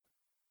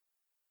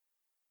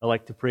I'd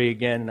like to pray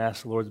again and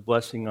ask the Lord's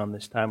blessing on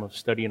this time of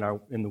study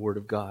in the Word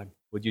of God.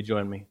 Would you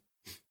join me?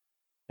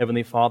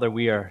 Heavenly Father,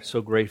 we are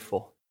so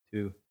grateful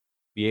to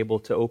be able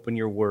to open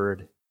your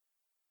Word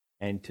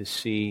and to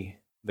see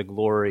the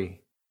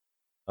glory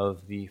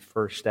of the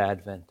first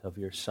advent of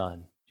your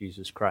Son,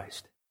 Jesus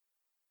Christ,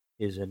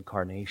 his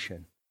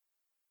incarnation,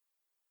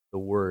 the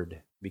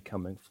Word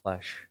becoming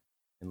flesh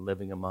and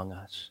living among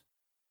us.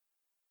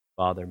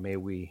 Father, may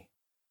we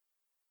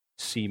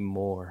see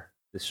more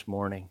this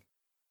morning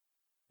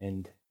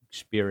and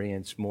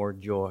experience more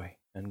joy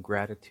and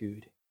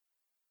gratitude,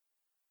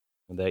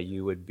 and that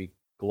you would be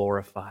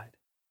glorified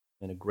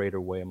in a greater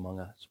way among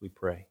us, we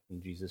pray.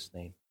 In Jesus'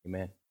 name,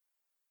 amen.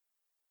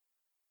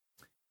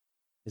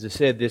 As I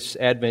said, this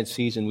Advent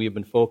season, we have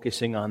been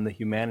focusing on the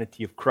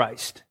humanity of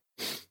Christ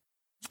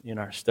in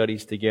our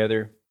studies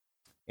together.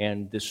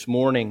 And this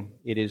morning,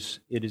 it is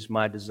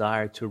my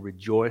desire to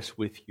rejoice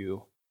with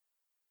you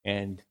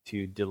and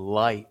to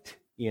delight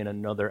in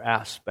another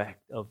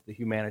aspect of the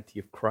humanity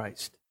of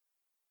Christ.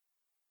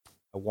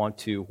 I want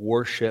to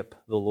worship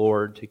the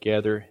Lord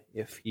together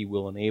if He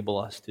will enable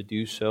us to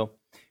do so.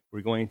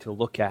 We're going to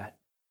look at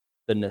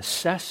the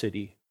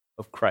necessity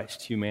of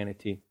Christ's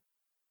humanity.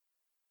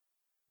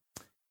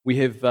 We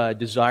have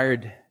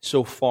desired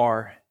so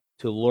far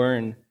to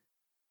learn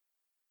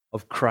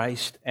of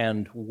Christ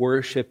and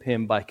worship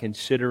Him by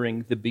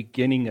considering the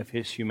beginning of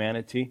His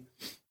humanity.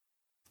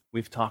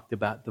 We've talked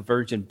about the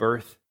virgin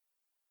birth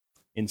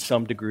in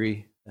some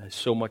degree,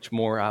 so much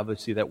more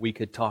obviously that we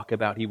could talk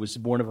about. He was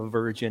born of a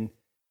virgin.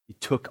 He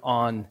took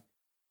on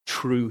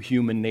true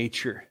human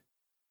nature.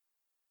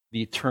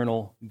 The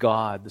eternal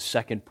God, the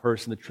second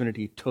person of the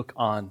Trinity, took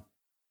on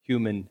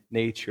human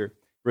nature,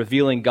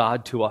 revealing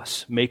God to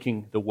us,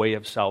 making the way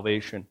of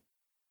salvation.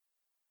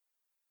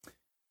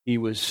 He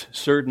was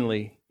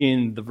certainly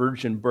in the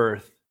virgin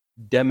birth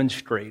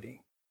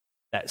demonstrating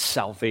that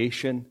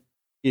salvation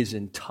is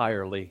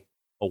entirely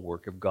a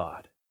work of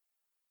God.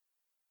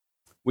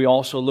 We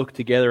also look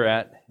together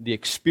at the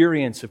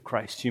experience of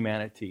Christ's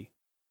humanity.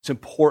 It's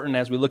important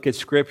as we look at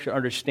Scripture to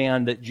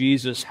understand that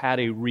Jesus had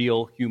a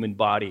real human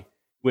body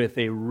with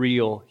a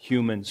real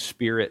human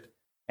spirit,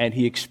 and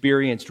He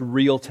experienced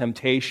real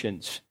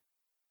temptations,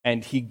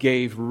 and He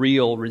gave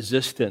real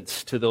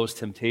resistance to those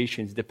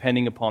temptations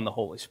depending upon the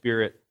Holy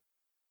Spirit.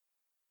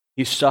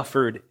 He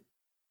suffered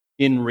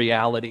in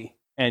reality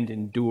and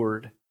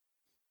endured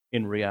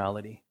in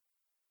reality,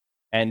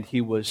 and He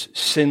was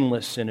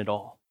sinless in it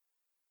all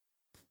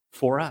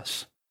for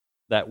us,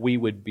 that we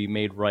would be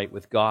made right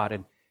with God.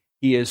 And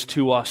He is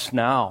to us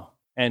now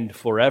and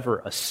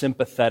forever a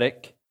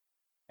sympathetic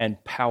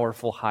and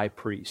powerful high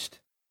priest,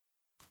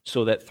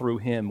 so that through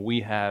Him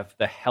we have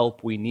the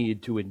help we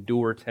need to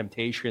endure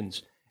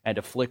temptations and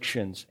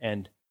afflictions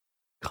and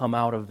come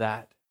out of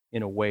that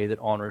in a way that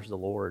honors the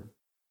Lord.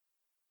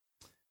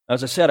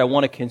 As I said, I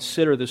want to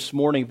consider this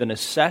morning the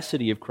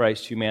necessity of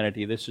Christ's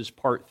humanity. This is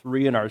part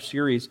 3 in our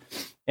series,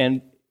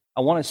 and I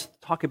want to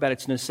talk about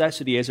its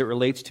necessity as it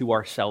relates to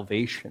our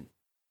salvation.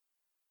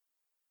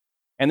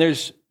 And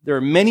there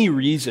are many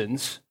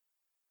reasons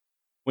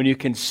when you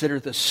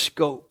consider the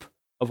scope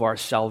of our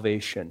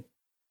salvation.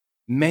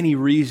 Many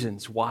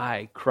reasons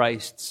why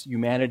Christ's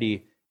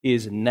humanity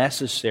is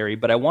necessary,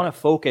 but I want to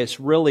focus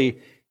really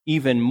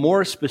even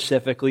more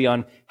specifically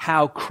on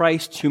how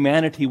Christ's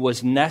humanity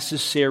was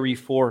necessary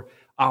for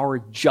our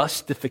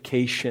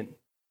justification.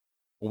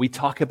 When we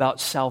talk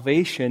about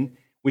salvation,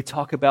 we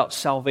talk about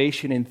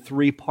salvation in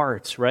 3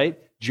 parts, right?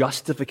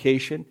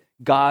 Justification,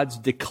 God's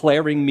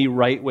declaring me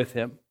right with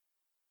Him.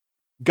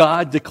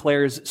 God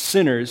declares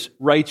sinners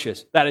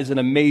righteous. That is an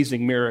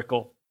amazing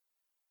miracle.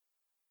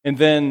 And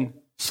then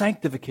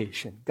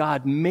sanctification,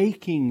 God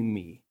making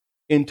me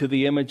into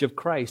the image of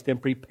Christ and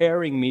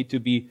preparing me to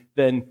be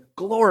then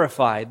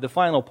glorified, the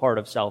final part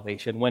of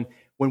salvation. When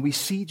we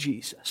see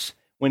Jesus,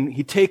 when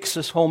He takes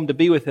us home to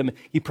be with Him,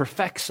 He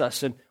perfects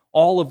us, and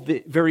all of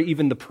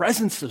even the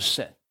presence of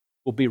sin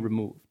will be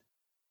removed.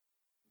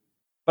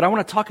 But I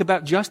want to talk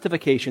about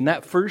justification,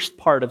 that first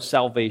part of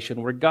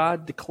salvation where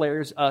God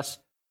declares us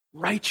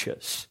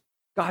righteous.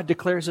 God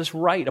declares us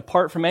right,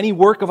 apart from any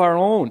work of our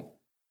own,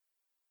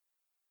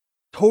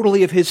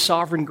 totally of His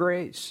sovereign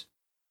grace.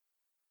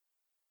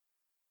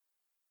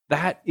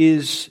 That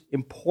is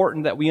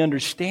important that we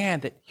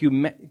understand that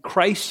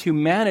Christ's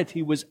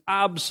humanity was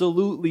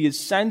absolutely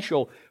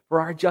essential for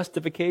our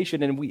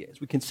justification. And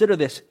as we consider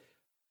this,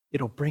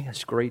 it'll bring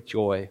us great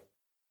joy.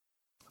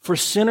 For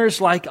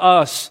sinners like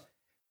us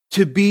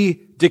to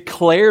be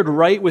declared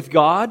right with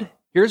God,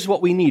 here's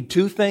what we need.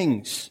 2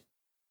 things.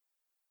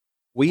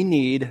 We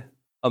need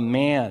a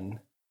man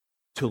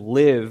to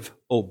live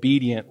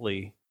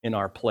obediently in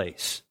our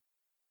place.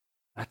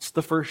 That's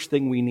the first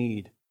thing we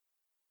need.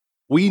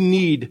 We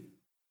need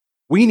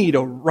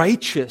a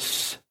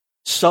righteous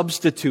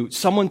substitute,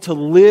 someone to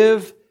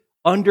live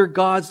under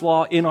God's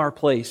law in our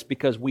place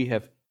because we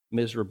have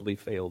miserably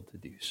failed to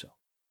do so.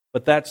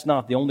 But that's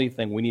not the only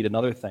thing. We need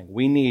another thing.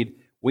 We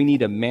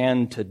need a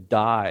man to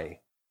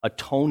die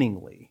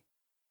atoningly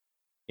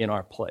in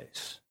our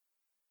place.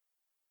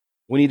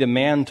 We need a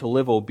man to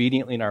live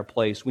obediently in our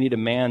place. We need a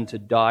man to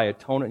die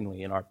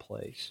atoningly in our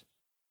place.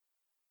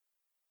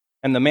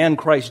 And the man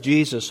Christ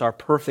Jesus, our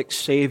perfect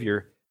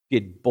Savior,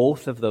 did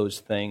both of those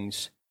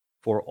things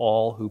for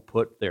all who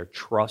put their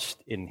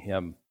trust in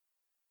him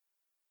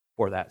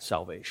for that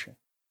salvation.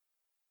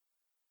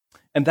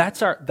 And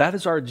that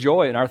is our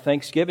joy and our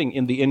thanksgiving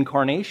in the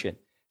incarnation.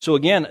 So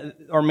again,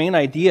 our main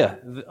idea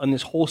on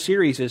this whole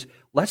series is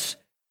let's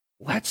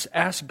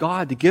ask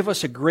God to give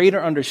us a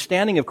greater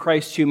understanding of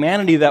Christ's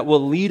humanity that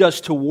will lead us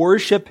to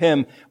worship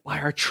him by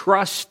our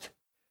trust,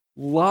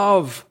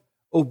 love,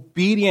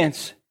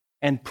 obedience,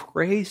 and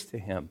praise to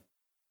him.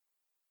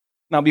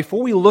 Now,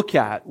 before we look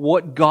at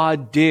what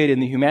God did in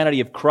the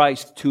humanity of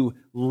Christ to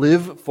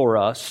live for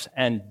us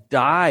and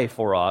die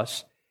for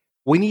us,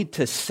 we need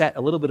to set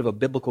a little bit of a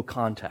biblical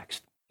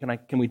context.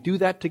 Can we do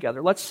that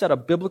together? Let's set a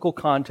biblical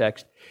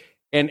context.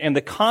 And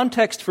the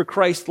context for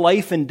Christ's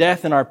life and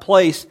death in our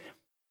place,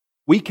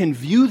 we can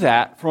view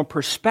that from a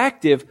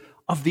perspective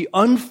of the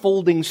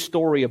unfolding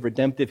story of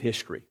redemptive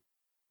history.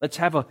 Let's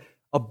have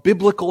a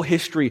biblical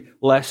history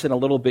lesson a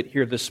little bit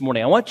here this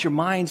morning. I want your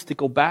minds to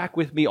go back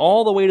with me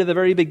all the way to the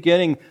very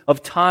beginning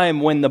of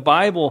time when the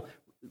Bible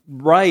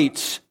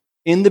writes,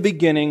 in the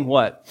beginning,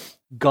 what?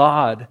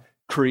 God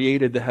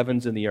created the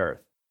heavens and the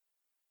earth.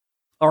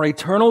 Our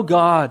eternal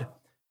God,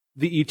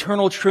 the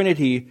eternal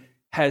Trinity,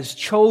 has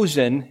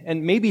chosen,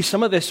 and maybe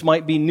some of this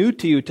might be new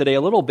to you today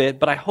a little bit,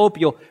 but I hope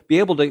you'll be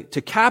able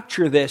to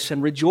capture this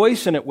and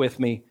rejoice in it with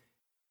me.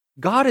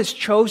 God has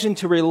chosen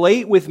to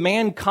relate with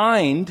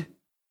mankind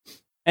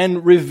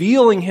and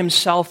revealing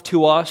himself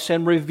to us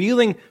and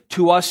revealing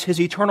to us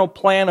his eternal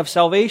plan of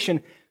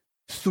salvation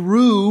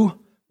through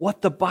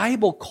what the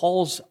Bible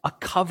calls a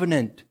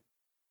covenant.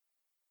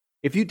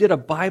 If you did a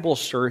Bible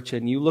search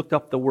and you looked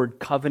up the word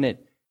covenant,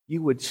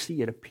 you would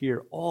see it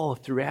appear all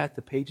throughout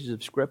the pages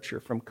of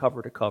Scripture from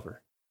cover to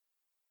cover.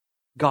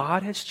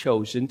 God has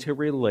chosen to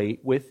relate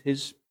with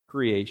his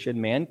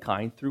creation,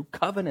 mankind, through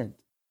covenant.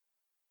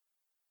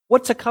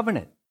 What's a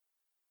covenant?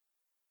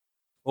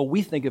 Well,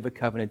 we think of a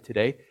covenant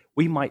today,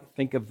 we might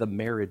think of the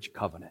marriage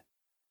covenant,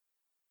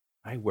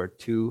 right? Where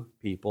two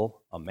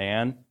people, a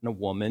man and a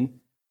woman,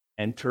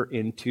 enter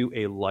into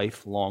a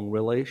lifelong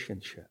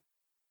relationship.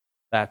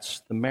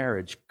 That's the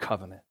marriage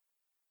covenant.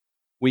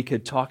 We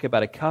could talk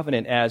about a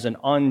covenant as an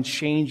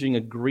unchanging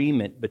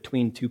agreement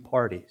between two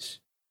parties.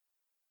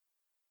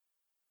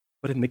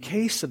 But in the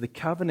case of the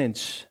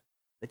covenants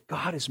that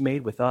God has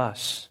made with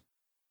us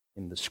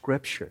in the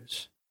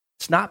Scriptures,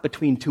 it's not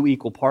between two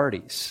equal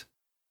parties.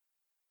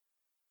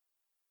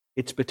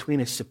 It's between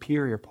a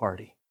superior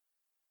party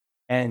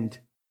and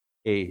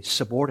a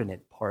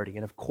subordinate party.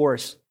 And of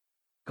course,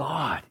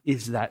 God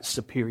is that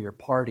superior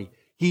party.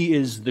 He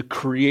is the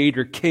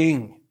Creator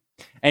King.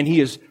 And he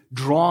has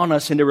drawn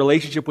us into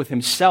relationship with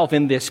himself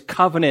in this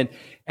covenant.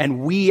 And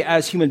we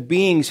as human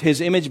beings,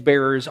 his image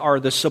bearers, are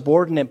the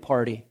subordinate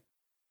party.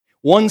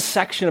 One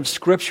section of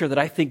Scripture that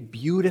I think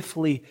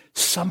beautifully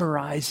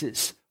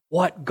summarizes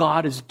what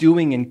God is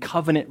doing in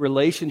covenant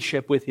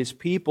relationship with his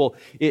people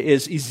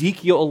is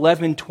Ezekiel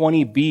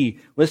 11:20b.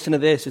 Listen to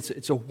this.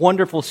 It's a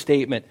wonderful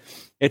statement.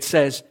 It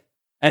says,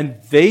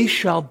 "And they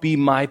shall be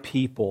my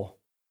people,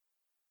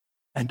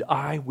 and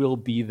I will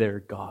be their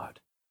God."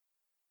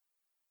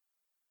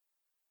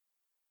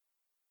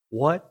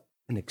 What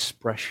an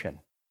expression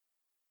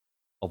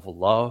of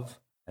love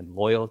and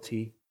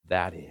loyalty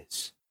that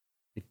is.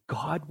 That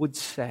God would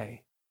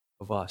say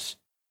of us,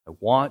 I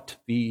want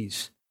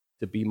these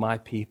to be my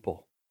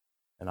people,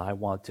 and I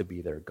want to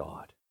be their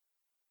God.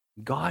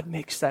 God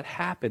makes that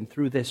happen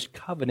through this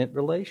covenant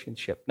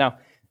relationship. Now,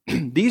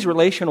 these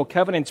relational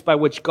covenants by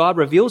which God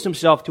reveals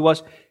himself to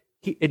us,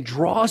 it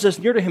draws us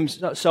near to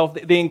himself.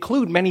 They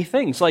include many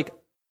things like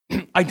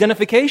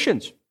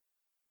identifications.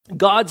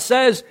 God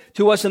says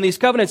to us in these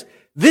covenants,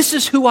 this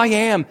is who I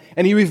am.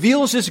 And he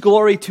reveals his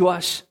glory to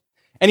us.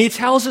 And he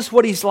tells us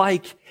what he's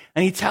like.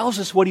 And he tells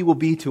us what he will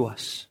be to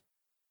us.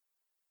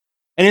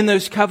 And in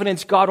those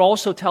covenants, God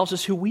also tells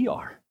us who we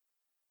are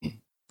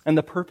and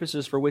the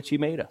purposes for which he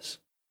made us.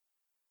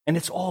 And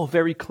it's all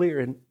very clear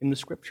in the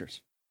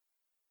Scriptures.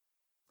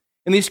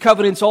 And these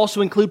covenants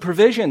also include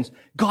provisions.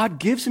 God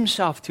gives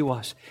himself to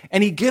us.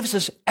 And he gives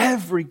us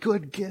every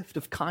good gift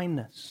of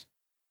kindness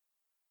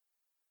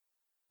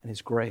and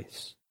his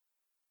grace,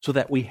 so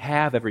that we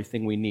have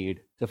everything we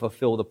need to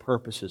fulfill the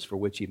purposes for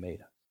which he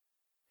made us.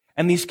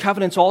 And these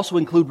covenants also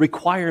include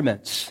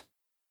requirements,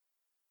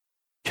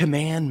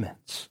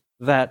 commandments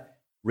that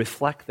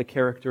reflect the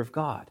character of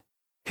God,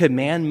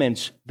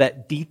 commandments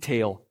that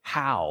detail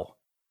how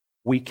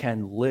we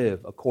can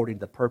live according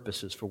to the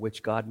purposes for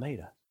which God made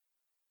us.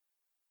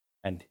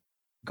 And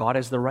God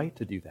has the right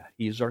to do that.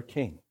 He is our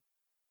King.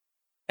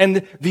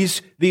 And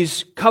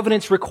these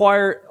covenants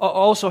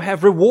also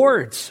have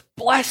rewards,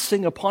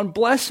 blessing upon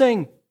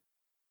blessing,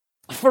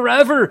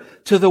 forever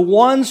to the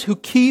ones who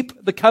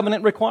keep the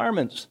covenant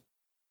requirements.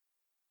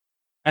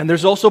 And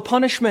there's also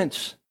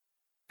punishments,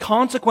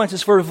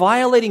 consequences for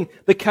violating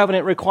the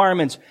covenant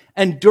requirements.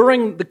 And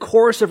during the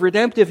course of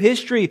redemptive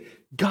history,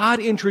 God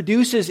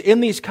introduces in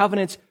these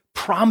covenants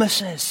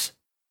promises.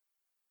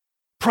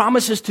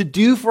 Promises to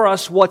do for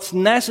us what's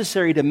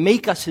necessary to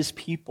make us His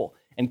people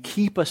and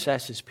keep us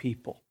as His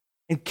people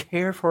and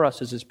care for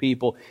us as His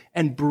people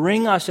and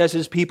bring us as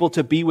His people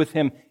to be with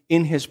Him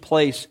in His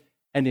place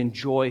and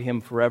enjoy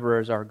Him forever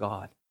as our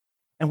God.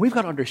 And we've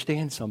got to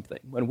understand something.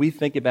 When we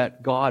think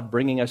about God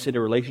bringing us into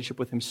a relationship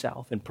with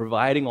Himself and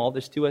providing all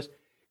this to us,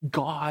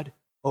 God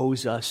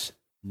owes us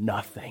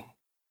nothing.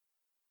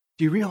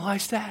 Do you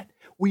realize that?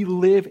 We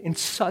live in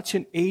such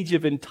an age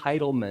of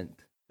entitlement,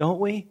 don't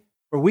we?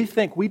 Where we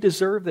think we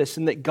deserve this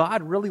and that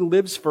God really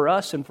lives for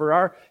us and for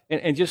our,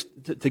 and just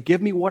to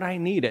give me what I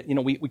need. You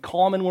know, we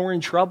call Him in when we're in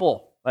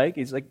trouble, right?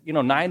 He's like,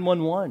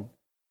 911.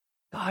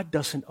 God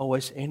doesn't owe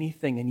us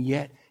anything, and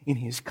yet in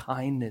His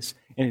kindness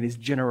and in His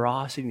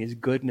generosity and His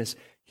goodness,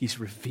 He's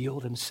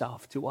revealed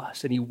Himself to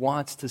us, and He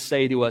wants to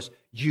say to us,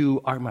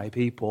 you are my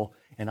people,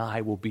 and I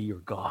will be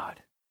your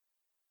God.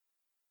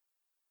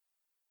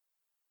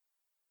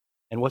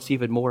 And what's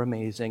even more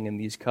amazing in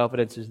these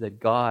covenants is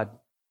that God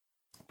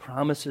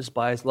promises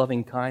by His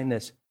loving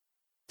kindness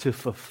to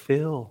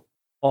fulfill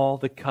all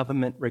the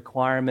covenant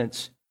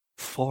requirements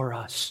for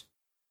us,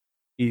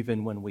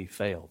 even when we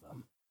fail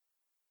them.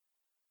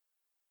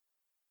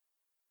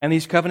 And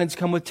these covenants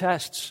come with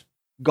tests.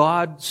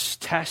 God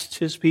tests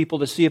His people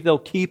to see if they'll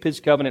keep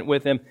His covenant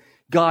with Him.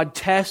 God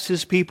tests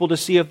His people to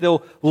see if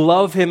they'll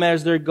love Him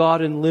as their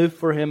God and live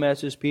for Him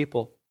as His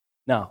people.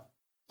 Now,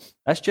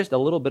 that's just a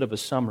little bit of a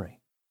summary.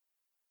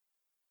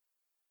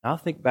 Now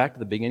think back to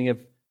the beginning of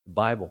the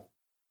Bible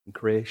and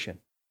creation.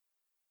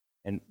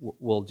 And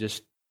we'll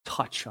just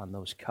touch on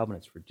those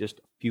covenants for just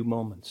a few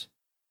moments.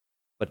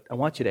 But I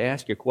want you to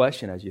ask your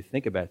question as you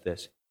think about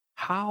this.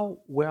 How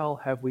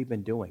well have we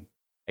been doing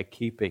at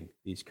keeping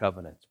these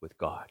covenants with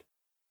God?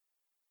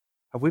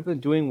 Have we been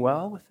doing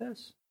well with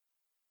this?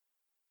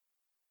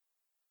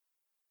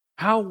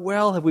 How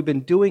well have we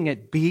been doing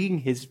at being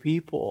His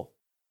people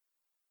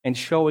and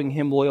showing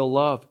Him loyal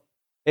love?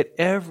 At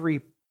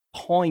every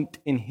point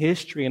in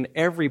history and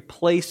every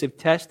place of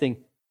testing,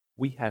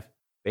 we have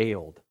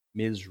failed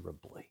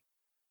miserably.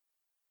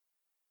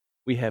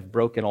 We have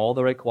broken all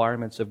the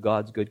requirements of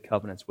God's good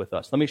covenants with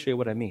us. Let me show you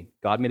what I mean.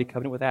 God made a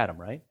covenant with Adam,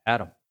 right?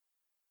 Adam,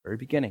 very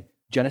beginning.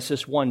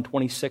 Genesis 1,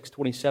 26,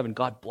 27.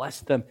 God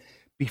blessed them.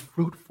 Be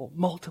fruitful,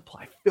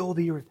 multiply, fill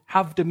the earth,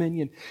 have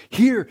dominion.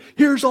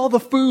 Here's all the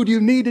food you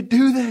need to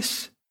do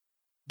this.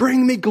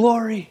 Bring me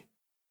glory.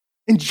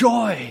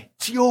 Enjoy.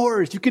 It's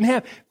yours. You can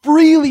have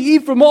freely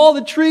eat from all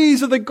the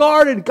trees of the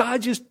garden.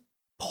 God just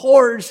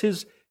pours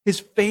His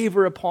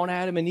favor upon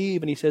Adam and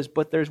Eve. And He says,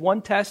 but there's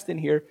one test in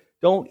here.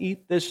 Don't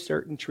eat this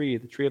certain tree,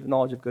 the tree of the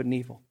knowledge of good and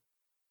evil.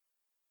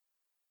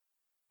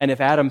 And if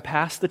Adam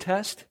passed the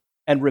test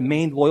and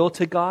remained loyal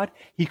to God,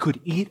 he could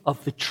eat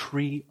of the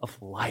tree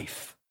of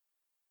life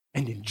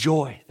and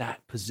enjoy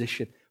that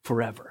position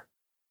forever.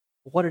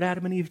 What did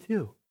Adam and Eve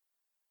do?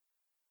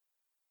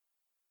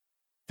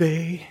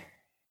 They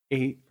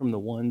ate from the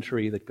one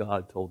tree that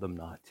God told them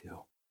not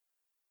to.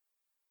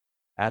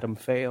 Adam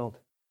failed.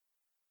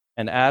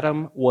 And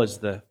Adam was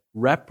the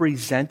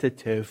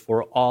representative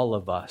for all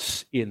of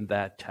us in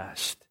that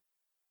test.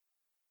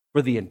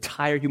 For the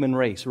entire human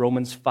race.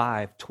 Romans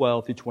 5,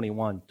 12 through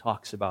 21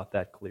 talks about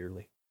that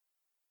clearly.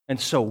 And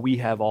so we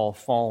have all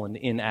fallen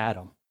in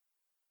Adam.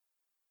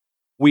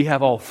 We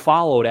have all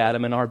followed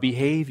Adam in our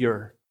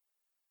behavior.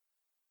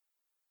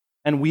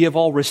 And we have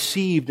all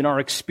received in our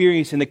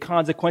experience in the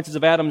consequences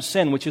of Adam's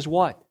sin, which is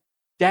what?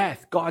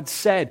 Death. God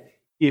said,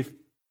 if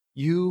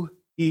you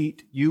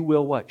eat, you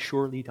will what?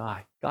 Surely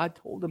die. God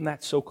told them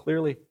that so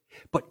clearly.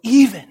 But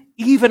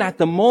even at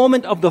the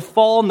moment of the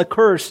fall and the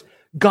curse,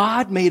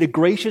 God made a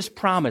gracious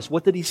promise.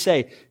 What did He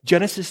say?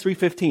 Genesis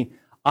 3:15.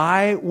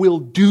 I will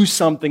do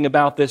something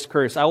about this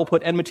curse. I will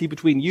put enmity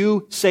between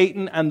you,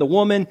 Satan, and the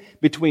woman,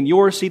 between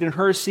your seed and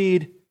her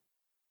seed.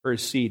 Her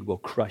seed will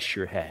crush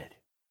your head.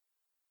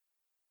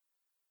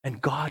 And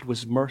God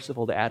was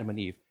merciful to Adam and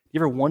Eve. Do you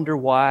ever wonder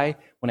why,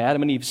 when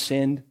Adam and Eve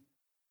sinned,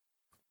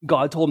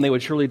 God told them they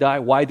would surely die?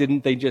 Why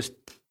didn't they just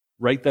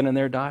right then and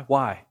there die?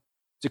 Why? Is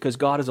it because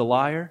God is a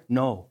liar?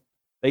 No.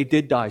 They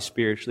did die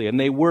spiritually, and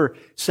they were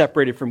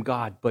separated from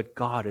God, but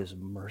God is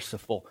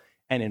merciful.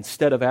 And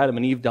instead of Adam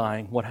and Eve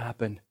dying, what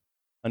happened?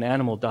 An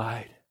animal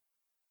died,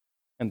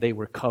 and they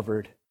were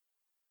covered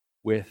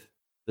with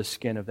the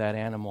skin of that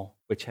animal,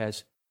 which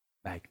has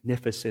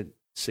magnificent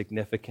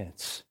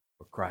significance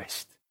for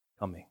Christ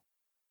coming.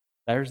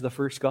 There's the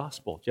first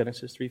gospel,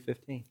 Genesis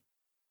 3:15.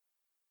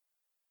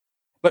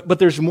 But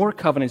there's more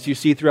covenants you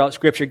see throughout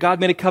Scripture.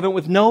 God made a covenant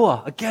with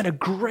Noah. Again, a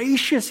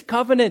gracious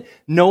covenant.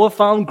 Noah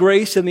found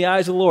grace in the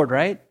eyes of the Lord,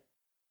 right?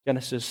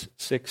 Genesis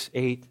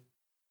 6:8.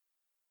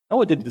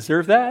 Noah didn't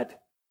deserve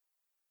that.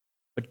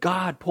 But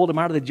God pulled him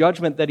out of the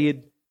judgment that He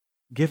had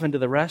given to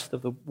the rest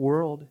of the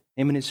world,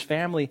 him and his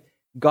family.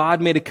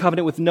 God made a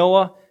covenant with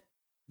Noah.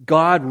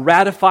 God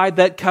ratified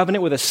that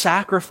covenant with a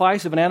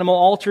sacrifice of an animal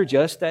altar,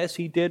 just as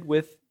He did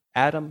with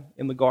Adam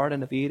in the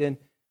Garden of Eden.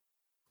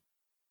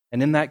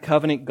 And in that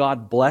covenant,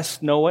 God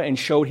blessed Noah and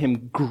showed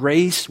him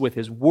grace with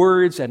His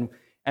words and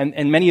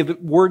And many of the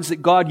words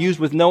that God used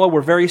with Noah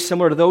were very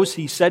similar to those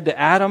he said to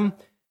Adam.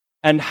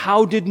 And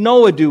how did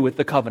Noah do with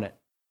the covenant?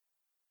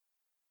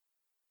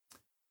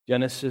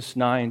 Genesis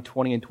 9,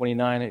 20 and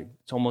 29,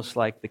 it's almost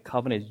like the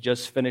covenant has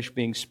just finished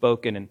being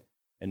spoken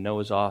and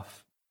Noah's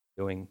off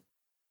doing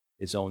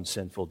his own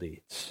sinful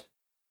deeds.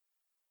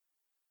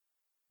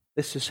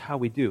 This is how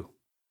we do.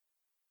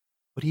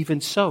 But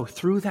even so,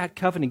 through that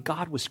covenant,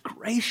 God was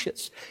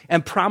gracious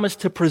and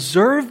promised to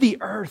preserve the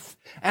earth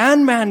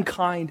and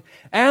mankind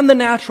and the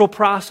natural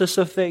process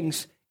of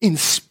things in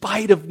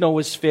spite of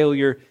Noah's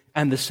failure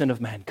and the sin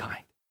of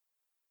mankind.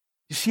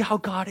 You see how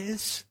God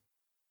is?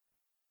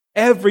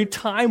 Every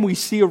time we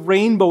see a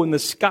rainbow in the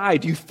sky,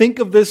 do you think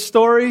of this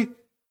story?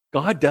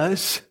 God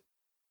does.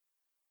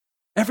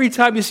 Every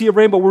time you see a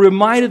rainbow, we're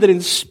reminded that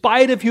in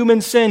spite of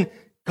human sin,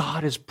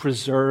 God has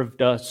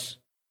preserved us.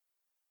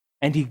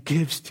 And He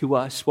gives to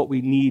us what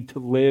we need to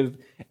live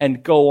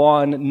and go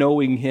on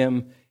knowing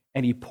Him,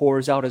 and He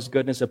pours out His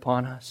goodness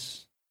upon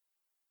us.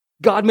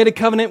 God made a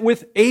covenant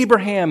with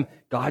Abraham.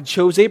 God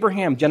chose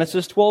Abraham,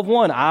 Genesis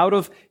 12:1, out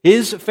of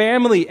his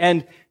family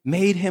and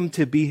made him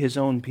to be His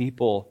own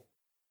people.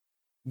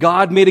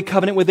 God made a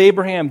covenant with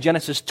Abraham,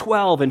 Genesis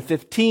 12 and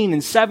 15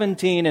 and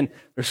 17, and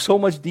there's so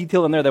much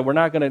detail in there that we're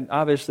not going to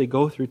obviously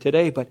go through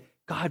today, but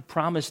God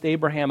promised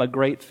Abraham a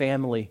great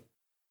family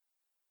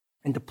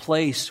and a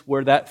place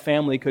where that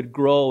family could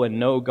grow and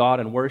know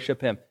God and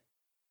worship Him,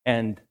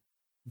 and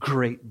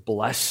great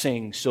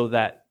blessing so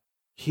that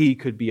he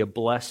could be a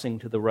blessing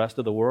to the rest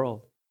of the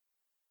world.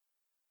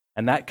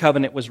 And that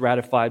covenant was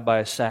ratified by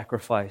a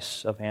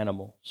sacrifice of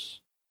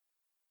animals.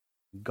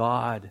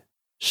 God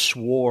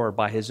swore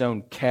by His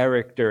own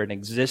character and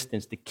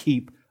existence to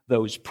keep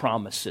those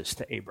promises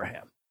to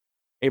Abraham.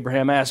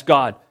 Abraham asked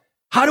God,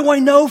 "How do I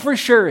know for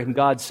sure?" And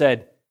God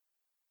said,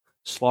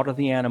 "Slaughter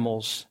the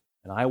animals,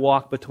 and I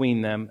walk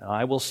between them, and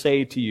I will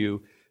say to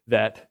you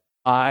that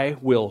I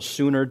will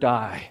sooner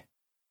die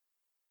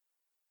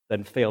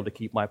than fail to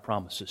keep my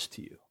promises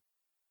to you."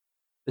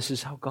 This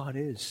is how God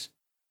is.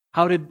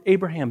 How did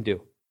Abraham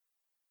do?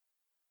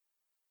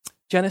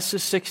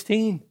 Genesis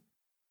 16.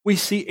 We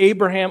see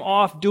Abraham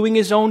off doing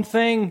his own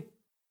thing,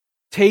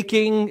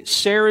 taking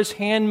Sarah's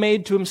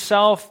handmaid to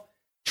himself,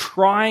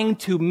 trying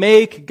to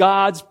make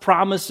God's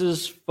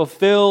promises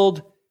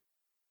fulfilled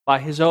by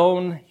his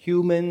own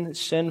human,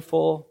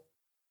 sinful,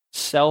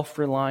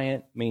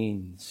 self-reliant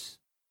means.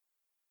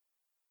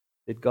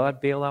 Did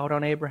God bail out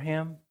on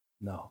Abraham?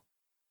 No.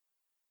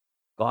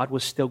 God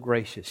was still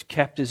gracious,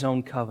 kept His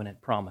own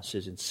covenant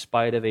promises in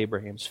spite of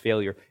Abraham's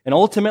failure. And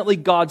ultimately,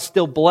 God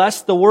still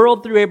blessed the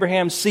world through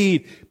Abraham's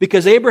seed,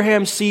 because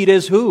Abraham's seed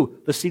is who?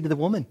 The seed of the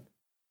woman.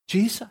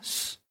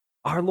 Jesus,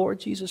 our Lord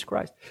Jesus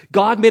Christ.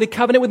 God made a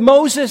covenant with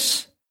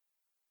Moses.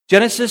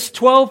 Genesis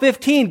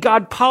 12:15,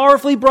 God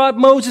powerfully brought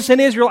Moses and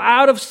Israel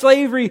out of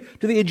slavery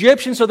to the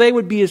Egyptians so they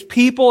would be His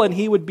people and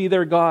He would be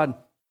their God.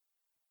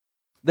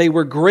 They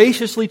were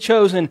graciously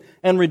chosen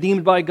and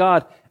redeemed by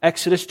God.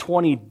 Exodus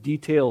 20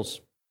 details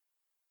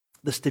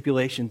the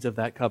stipulations of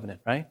that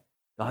covenant, right?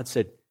 God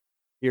said,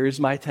 "Here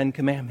is my 10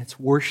 commandments.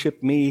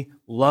 Worship me,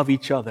 love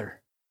each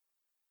other."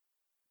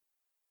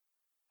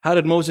 How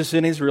did Moses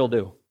and Israel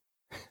do?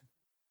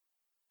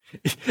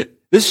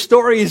 This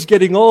story is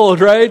getting old,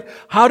 right?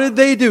 How did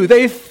they do?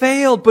 They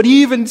failed, but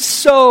even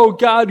so,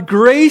 God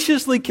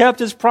graciously kept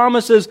His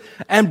promises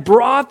and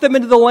brought them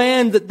into the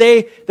land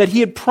that He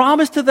had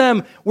promised to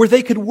them, where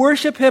they could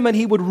worship Him and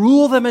He would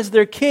rule them as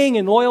their king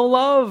in loyal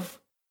love.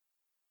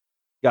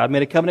 God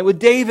made a covenant with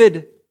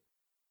David.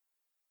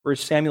 1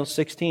 Samuel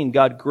 16,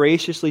 God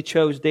graciously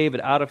chose David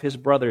out of his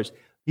brothers.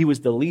 He was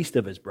the least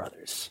of his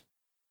brothers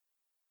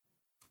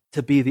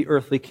to be the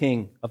earthly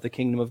king of the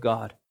kingdom of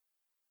God.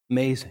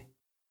 Amazing.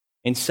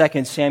 In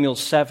 2 Samuel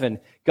 7,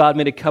 God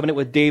made a covenant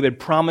with David,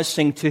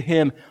 promising to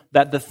him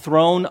that the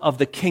throne of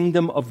the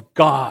kingdom of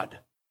God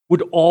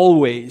would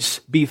always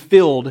be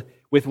filled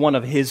with one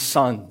of his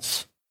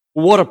sons.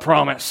 What a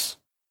promise!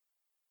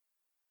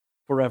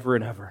 Forever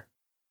and ever.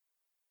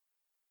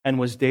 And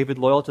was David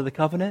loyal to the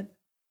covenant?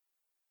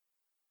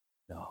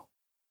 No.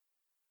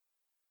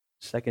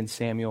 2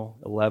 Samuel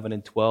 11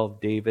 and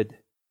 12, David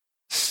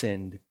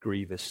sinned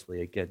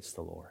grievously against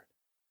the Lord.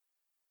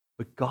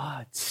 But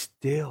God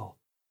still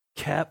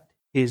kept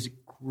His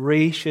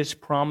gracious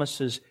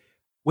promises,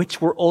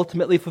 which were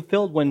ultimately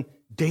fulfilled when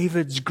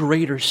David's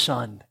greater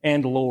son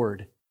and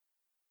Lord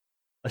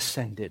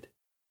ascended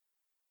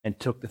and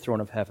took the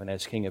throne of heaven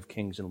as King of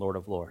Kings and Lord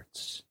of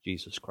Lords,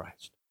 Jesus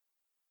Christ.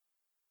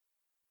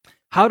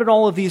 How did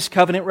all of these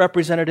covenant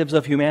representatives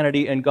of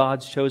humanity and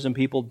God's chosen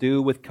people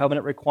do with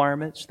covenant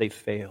requirements? They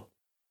failed.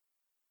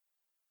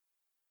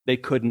 They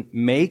couldn't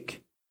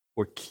make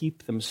or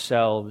keep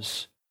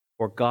themselves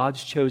or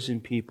God's chosen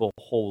people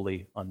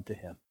holy unto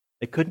Him.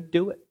 They couldn't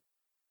do it.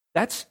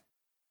 That's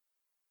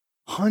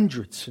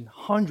hundreds and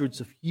hundreds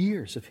of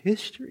years of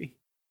history.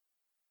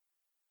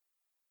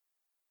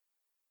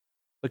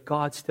 But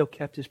God still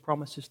kept His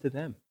promises to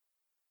them.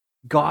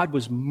 God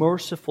was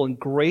merciful and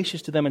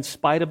gracious to them in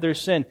spite of their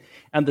sin.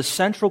 And the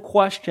central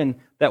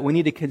question that we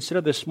need to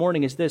consider this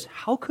morning is this: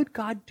 how could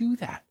God do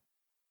that?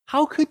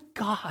 How could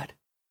God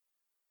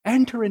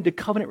enter into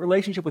covenant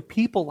relationship with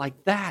people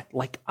like that,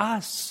 like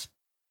us?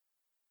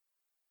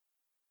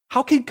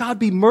 How can God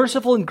be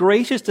merciful and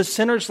gracious to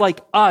sinners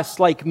like us,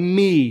 like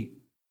me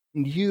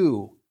and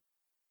you?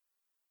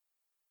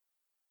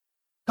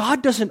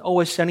 God doesn't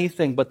owe us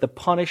anything but the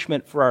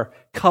punishment for our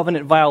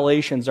covenant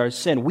violations, our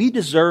sin. We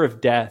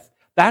deserve death.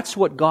 That's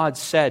what God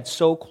said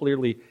so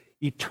clearly.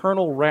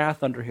 Eternal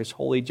wrath under His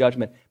holy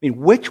judgment. I mean,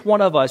 which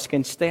one of us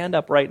can stand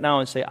up right now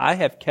and say, I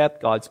have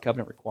kept God's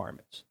covenant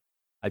requirements?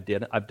 I've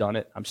done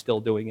it. I'm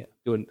still doing it.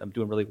 I'm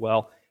doing really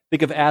well.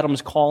 Think of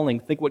Adam's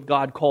calling. Think what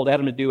God called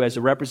Adam to do as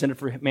a representative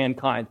for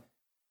mankind.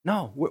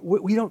 No,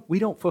 we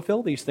don't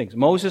fulfill these things.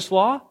 Moses'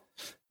 law?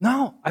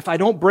 No. If I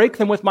don't break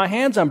them with my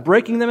hands, I'm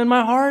breaking them in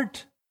my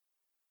heart.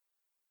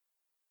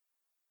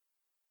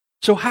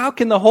 So how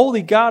can the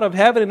holy God of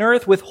heaven and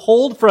earth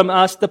withhold from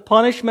us the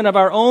punishment of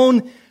our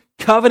own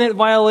covenant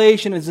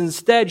violation and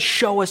instead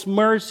show us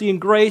mercy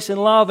and grace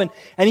and love and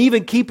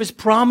even keep His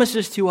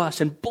promises to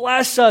us and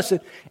bless us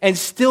and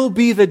still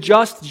be the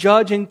just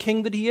judge and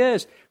king that He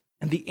is?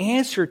 And the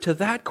answer to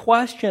that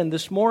question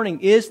this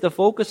morning is the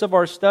focus of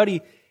our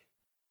study,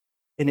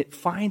 and it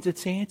finds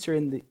its answer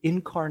in the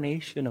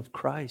incarnation of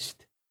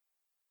Christ.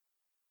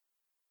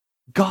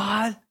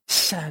 God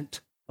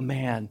sent a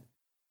man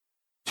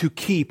to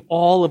keep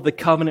all of the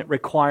covenant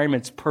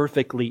requirements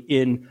perfectly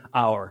in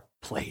our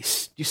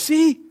place. Do you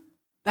see?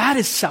 That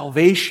is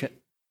salvation.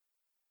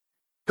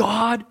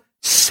 God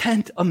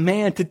sent a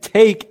man to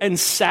take and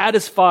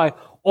satisfy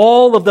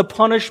all of the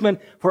punishment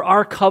for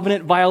our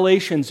covenant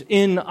violations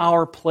in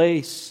our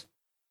place.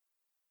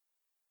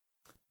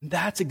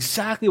 That's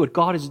exactly what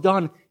God has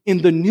done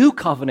in the new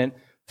covenant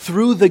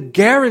through the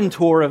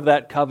guarantor of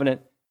that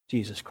covenant,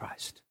 Jesus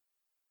Christ.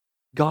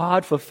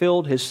 God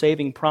fulfilled His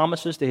saving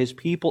promises to His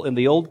people in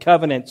the old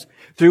covenants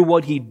through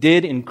what He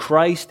did in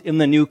Christ in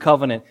the new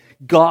covenant.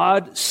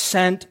 God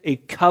sent a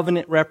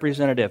covenant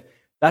representative.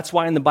 That's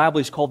why in the Bible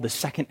He's called the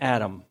second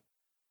Adam.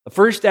 The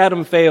first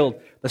Adam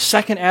failed. The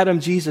second Adam,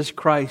 Jesus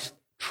Christ,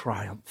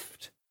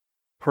 triumphed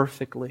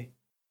perfectly.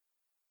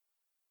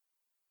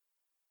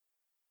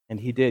 And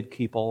He did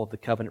keep all of the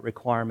covenant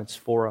requirements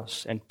for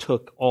us and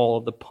took all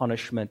of the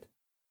punishment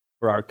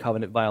for our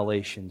covenant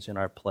violations in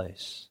our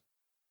place.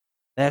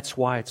 That's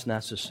why it's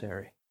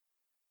necessary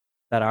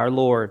that our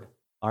Lord,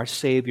 our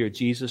Savior,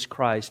 Jesus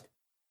Christ,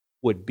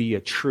 would be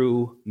a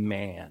true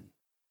man.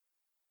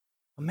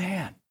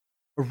 A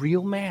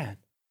real man,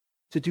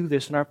 to do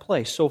this in our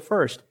place. So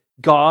first,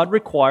 God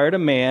required a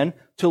man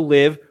to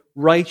live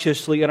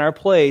righteously in our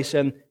place,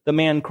 and the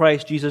man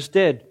Christ Jesus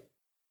did.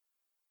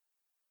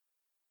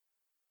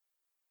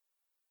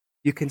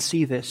 You can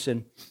see this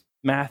in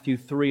Matthew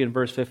 3 and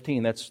verse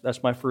 15.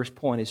 That's my first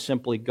point, is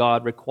simply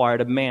God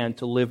required a man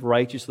to live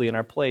righteously in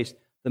our place.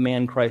 The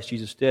man Christ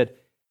Jesus did.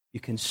 You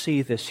can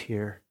see this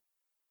here.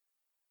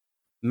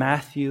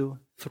 Matthew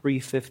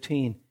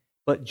 3:15.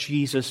 But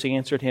Jesus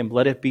answered him,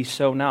 let it be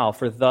so now,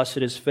 for thus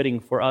it is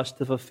fitting for us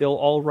to fulfill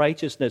all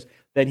righteousness.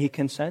 Then He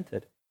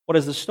consented. What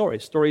is the story?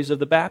 Stories of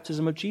the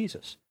baptism of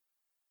Jesus.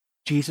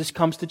 Jesus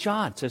comes to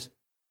John, says,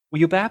 will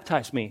you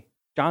baptize me?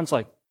 John's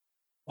like,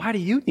 why do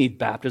you need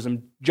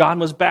baptism? John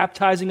was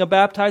baptizing a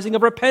baptizing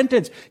of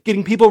repentance,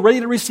 getting people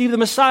ready to receive the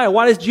Messiah.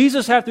 Why does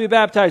Jesus have to be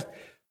baptized?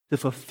 To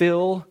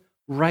fulfill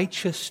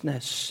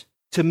righteousness,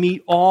 to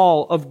meet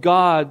all of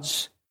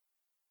God's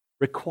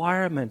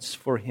requirements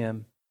for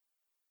Him.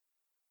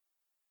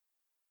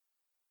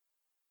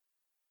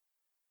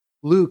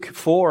 Luke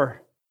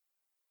 4,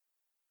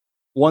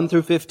 1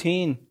 through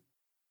 15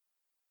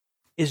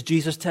 is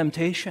Jesus'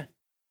 temptation.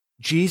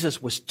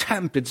 Jesus was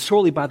tempted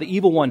sorely by the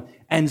evil one,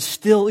 and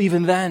still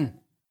even then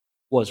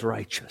was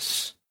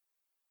righteous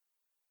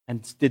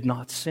and did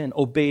not sin,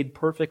 obeyed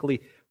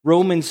perfectly.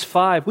 Romans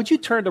 5. Would you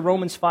turn to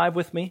Romans 5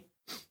 with me?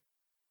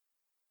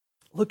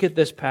 Look at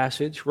this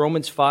passage,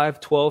 Romans 5,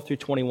 12 through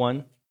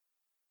 21.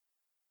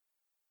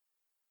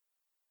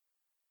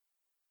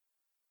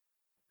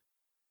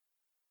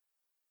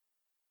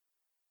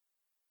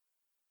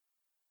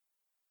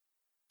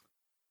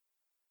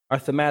 Our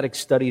thematic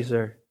studies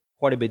are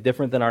quite a bit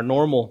different than our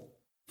normal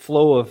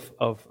flow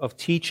of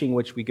teaching,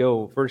 which we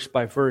go verse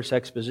by verse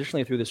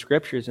expositionally through the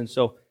Scriptures. And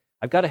so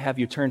I've got to have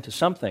you turn to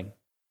something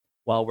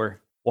while we're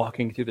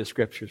walking through the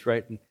Scriptures,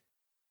 right? And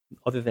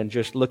other than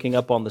just looking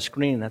up on the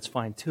screen, that's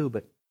fine too.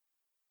 But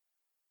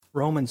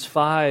Romans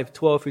 5,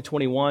 12 through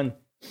 21,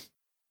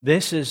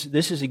 this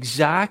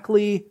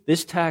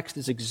text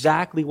is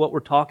exactly what we're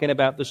talking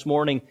about this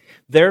morning.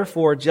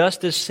 Therefore,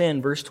 just as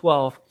sin, verse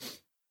 12,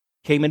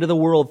 came into the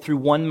world through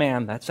one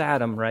man, that's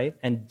Adam, right?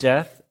 And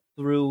death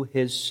through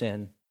his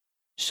sin.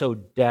 So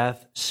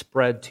death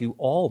spread to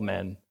all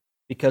men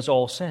because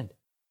all sinned.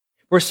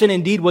 For sin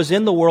indeed was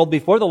in the world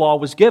before the law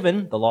was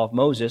given, the law of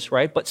Moses,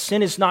 right? But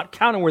sin is not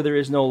counted where there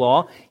is no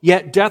law,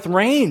 yet death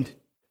reigned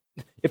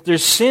If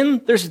there's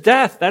sin, there's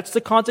death. That's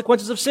the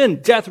consequences of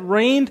sin. Death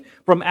reigned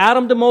from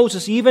Adam to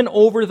Moses, even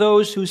over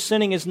those whose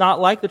sinning is not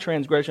like the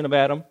transgression of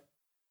Adam,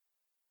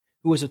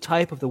 who is a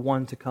type of the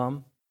one to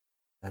come.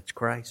 That's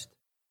Christ.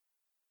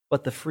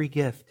 But the free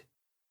gift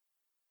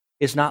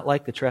is not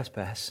like the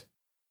trespass.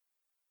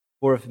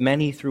 For if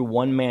many through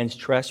one man's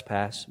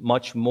trespass,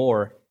 much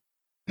more,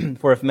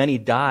 for if many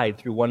died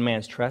through one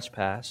man's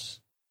trespass,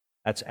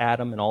 that's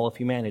Adam and all of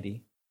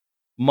humanity,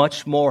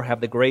 much more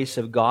have the grace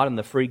of God and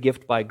the free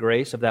gift by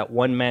grace of that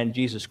one man,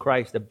 Jesus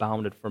Christ,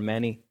 abounded for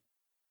many.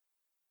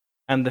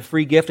 And the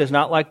free gift is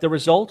not like the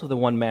result of the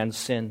one man's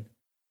sin.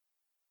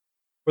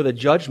 For the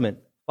judgment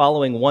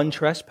following one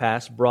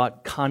trespass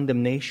brought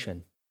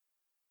condemnation.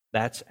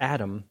 That's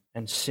Adam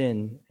and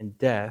sin and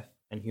death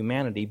and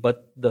humanity.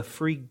 But the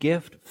free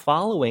gift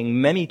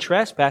following many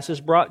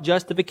trespasses brought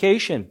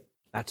justification.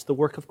 That's the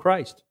work of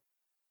Christ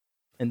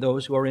and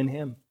those who are in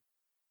Him.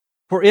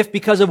 For if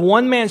because of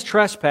one man's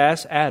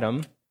trespass,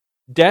 Adam,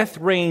 death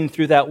reigned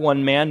through that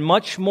one man,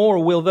 much more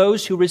will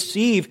those who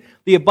receive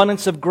the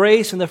abundance of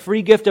grace and the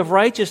free gift of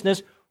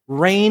righteousness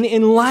reign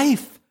in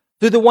life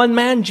through the one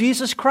man,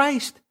 Jesus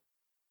Christ.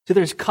 So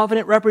there's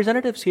covenant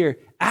representatives here.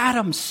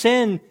 Adam,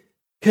 sin,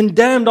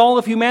 condemned all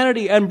of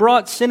humanity and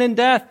brought sin and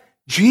death.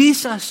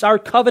 Jesus, our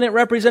covenant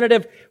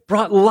representative,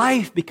 brought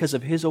life because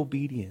of His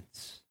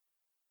obedience,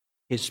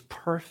 His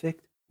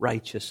perfect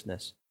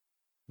righteousness.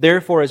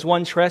 Therefore, as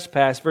one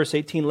trespass, verse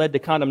 18, led to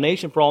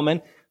condemnation for all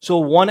men, so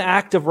one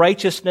act of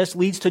righteousness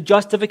leads to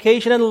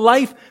justification and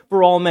life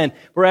for all men.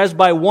 Whereas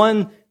by the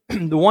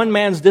one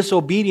man's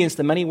disobedience,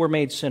 the many were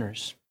made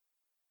sinners.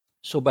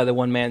 So by the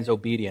one man's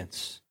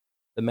obedience,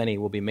 the many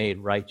will be made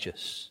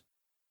righteous.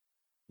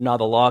 Now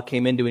the law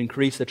came in to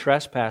increase the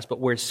trespass, but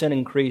where sin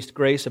increased,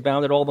 grace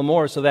abounded all the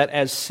more, so that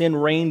as sin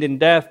reigned in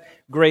death,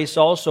 grace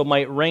also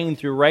might reign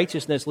through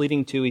righteousness,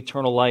 leading to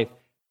eternal life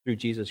through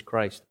Jesus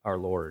Christ our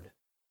Lord.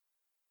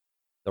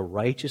 The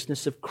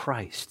righteousness of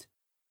Christ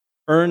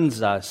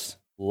earns us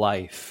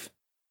life.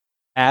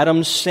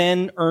 Adam's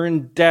sin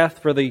earned death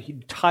for the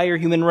entire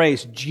human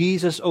race.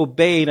 Jesus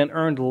obeyed and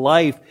earned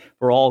life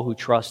for all who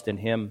trust in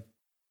Him.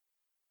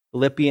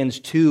 Philippians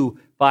 2,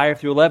 5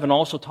 through 11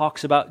 also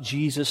talks about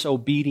Jesus'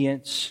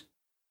 obedience,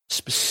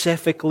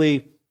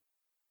 specifically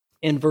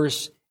in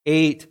verse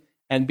 8,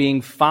 and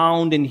being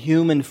found in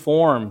human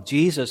form.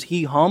 Jesus,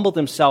 He humbled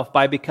Himself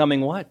by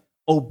becoming what?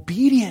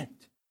 Obedient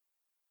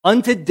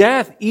unto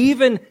death,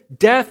 even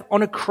death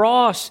on a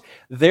cross.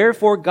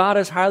 Therefore God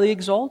has highly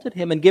exalted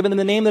Him and given Him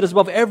the name that is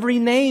above every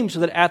name, so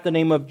that at the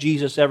name of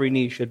Jesus every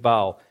knee should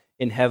bow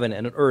in heaven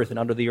and on earth and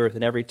under the earth,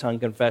 and every tongue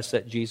confess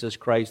that Jesus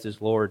Christ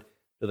is Lord,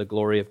 to the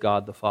glory of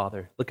God the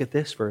Father. Look at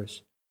this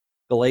verse,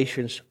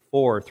 Galatians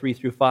 4, 3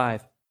 through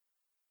 5.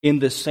 In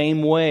the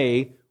same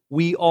way,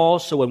 we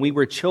also, when we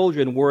were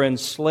children, were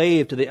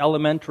enslaved to the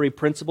elementary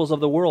principles of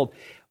the world.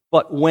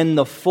 But when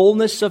the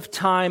fullness of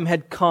time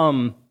had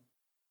come,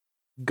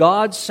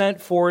 God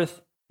sent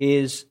forth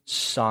His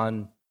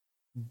Son,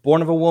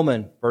 born of a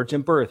woman,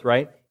 virgin birth,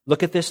 right?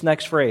 Look at this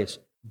next phrase,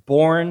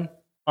 born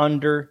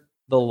under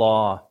the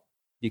law.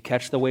 Do you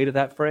catch the weight of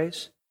that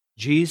phrase?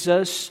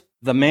 Jesus,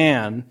 the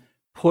man,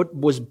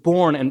 was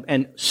born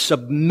and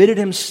submitted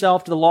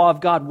Himself to the law of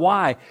God.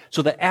 Why?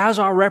 So that as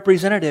our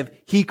representative,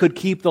 He could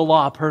keep the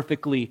law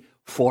perfectly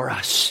for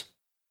us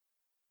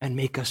and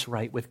make us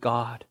right with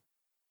God.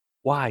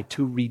 Why?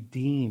 To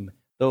redeem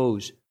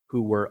those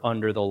who were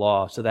under the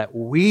law, so that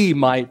we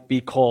might be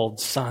called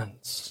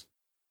sons.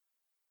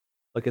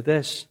 Look at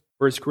this.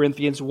 1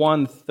 Corinthians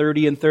 1,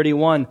 30 and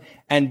 31.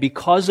 And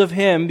because of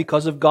Him,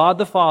 because of God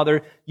the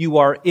Father, you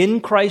are in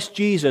Christ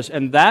Jesus.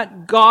 And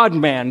that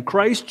God-man,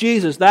 Christ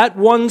Jesus, that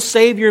one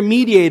Savior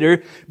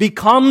mediator,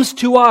 becomes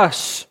to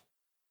us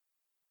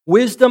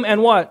wisdom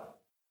and what?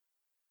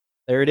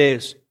 There it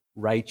is,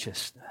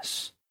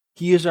 righteousness.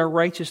 He is our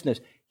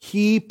righteousness.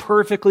 He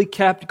perfectly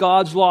kept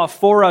God's law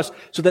for us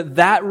so that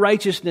that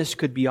righteousness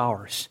could be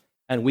ours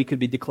and we could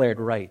be declared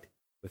right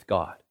with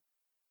God.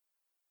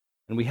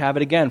 And we have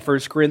it again, 1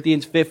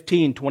 Corinthians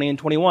 15, 20 and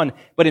 21.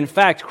 But in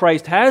fact,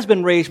 Christ has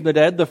been raised from the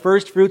dead, the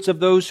first fruits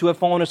of those who have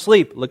fallen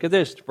asleep. Look at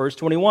this, verse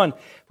 21.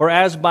 For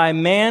as by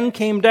man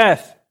came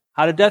death.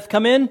 How did death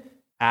come in?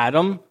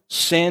 Adam,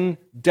 sin,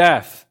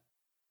 death.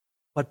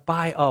 But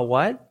by a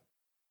what?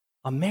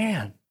 A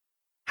man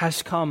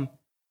has come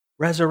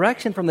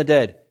resurrection from the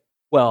dead.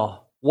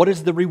 Well, what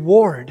is the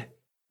reward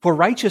for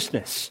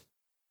righteousness?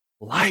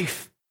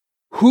 Life.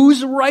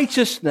 Whose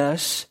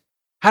righteousness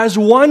has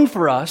won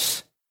for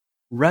us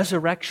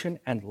resurrection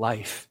and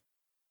life?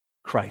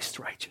 Christ's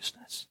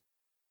righteousness.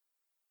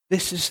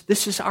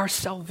 This is our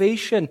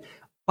salvation.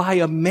 By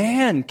a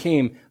man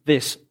came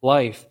this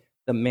life,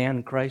 the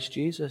man Christ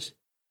Jesus.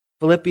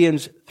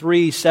 Philippians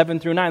 3, 7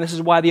 through 9. This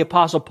is why the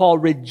Apostle Paul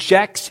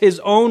rejects his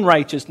own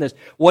righteousness.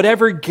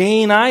 Whatever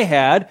gain I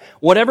had,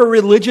 whatever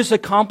religious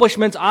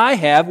accomplishments I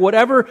have,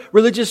 whatever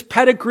religious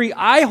pedigree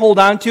I hold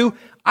on to,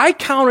 I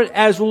count it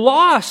as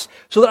loss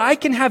so that I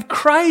can have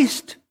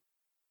Christ.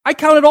 I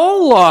count it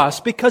all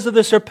loss because of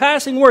the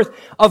surpassing worth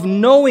of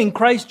knowing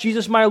Christ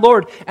Jesus my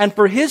Lord. And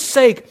for His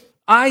sake,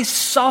 I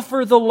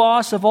suffer the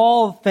loss of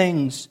all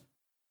things.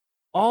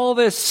 All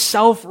this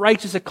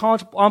self-righteous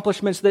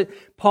accomplishments that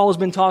Paul has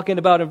been talking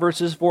about in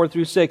verses 4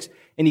 through 6,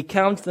 and he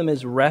counts them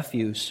as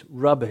refuse,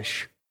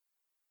 rubbish,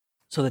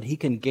 so that he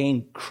can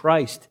gain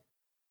Christ.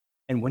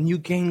 And when you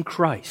gain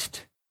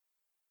Christ,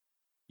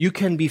 you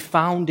can be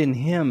found in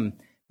Him,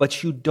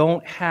 but you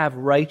don't have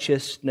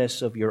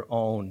righteousness of your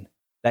own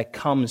that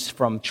comes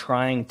from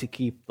trying to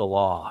keep the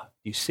law.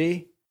 You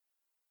see?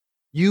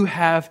 You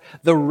have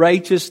the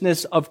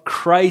righteousness of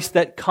Christ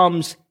that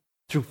comes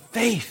through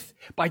faith,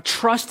 by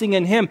trusting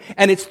in Him.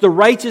 And it's the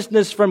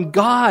righteousness from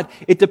God.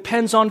 It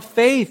depends on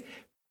faith.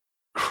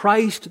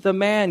 Christ the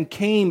man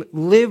came,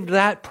 lived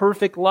that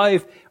perfect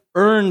life,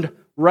 earned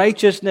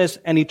righteousness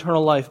and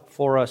eternal life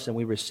for us, and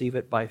we receive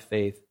it by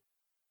faith.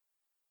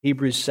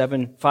 Hebrews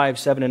 5,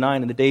 7, and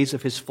 9, in the days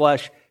of His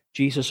flesh,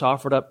 Jesus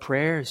offered up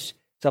prayers,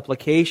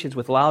 supplications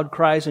with loud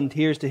cries and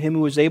tears to Him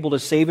who was able to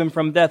save Him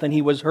from death, and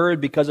He was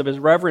heard because of His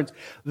reverence.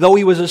 Though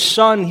He was a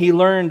son, He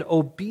learned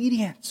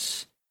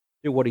obedience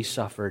through what He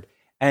suffered,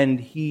 and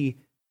He,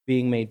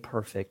 being made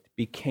perfect,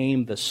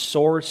 became the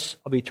source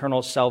of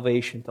eternal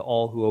salvation to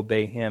all who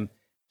obey Him,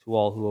 to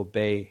all who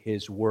obey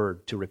His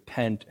word, to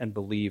repent and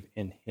believe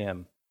in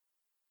Him.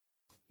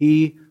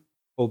 He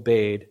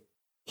obeyed.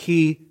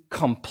 He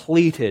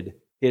completed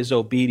His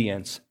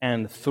obedience,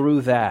 and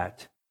through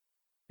that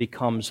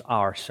becomes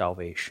our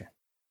salvation.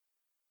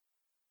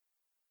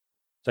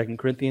 2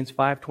 Corinthians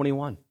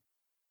 5:21.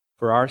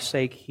 For our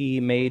sake He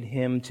made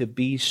Him to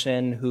be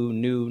sin who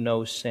knew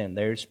no sin.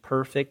 There's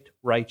perfect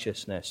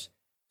righteousness,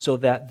 so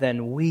that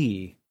then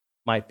we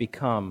might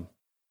become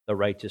the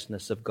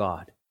righteousness of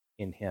God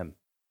in Him.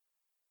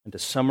 And to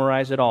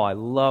summarize it all, I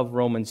love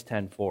Romans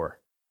 10:4.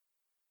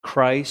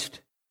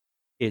 Christ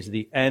is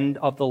the end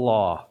of the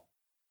law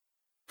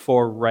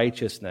for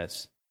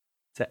righteousness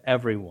to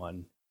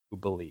everyone who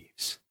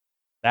believes.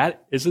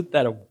 Isn't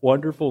that a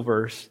wonderful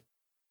verse?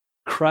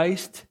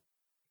 Christ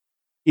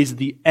is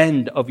the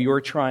end of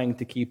your trying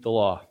to keep the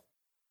law.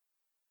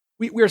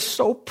 We are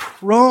so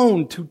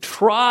prone to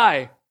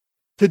try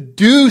to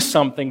do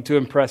something to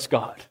impress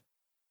God.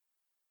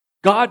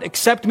 God,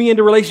 accept me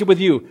into relationship with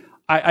you.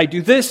 I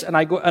do this, and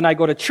I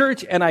go to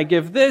church, and I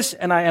give this,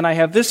 and I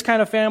have this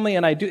kind of family,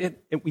 and I do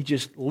it. And we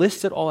just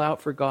list it all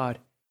out for God.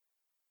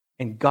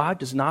 And God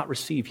does not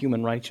receive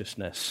human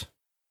righteousness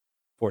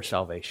for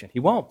salvation.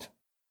 He won't,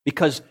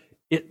 because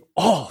it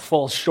all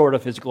falls short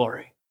of His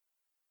glory.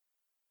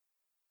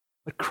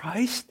 But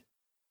Christ,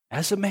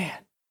 as a man,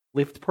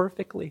 lived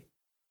perfectly.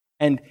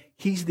 And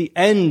He's the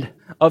end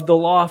of the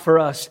law for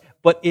us,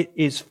 but it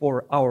is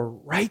for our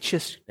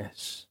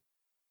righteousness.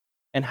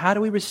 And how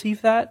do we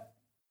receive that?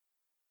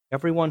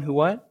 Everyone who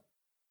what?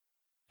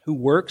 Who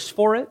works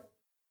for it?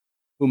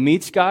 Who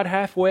meets God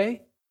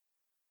halfway?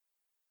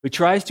 Who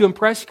tries to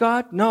impress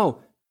God?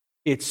 No,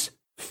 it's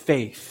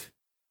faith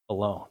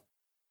alone.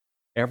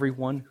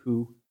 Everyone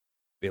who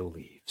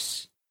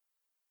believes.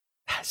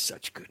 That's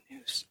such good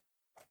news.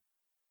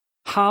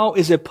 How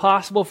is it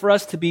possible for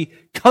us to be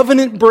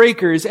covenant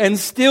breakers and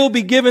still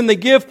be given the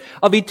gift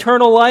of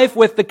eternal life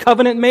with the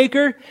covenant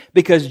maker?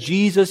 Because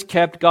Jesus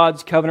kept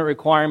God's covenant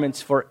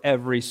requirements for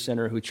every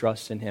sinner who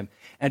trusts in Him.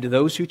 And to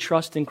those who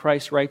trust in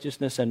Christ's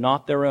righteousness and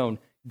not their own,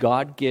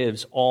 God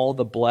gives all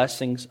the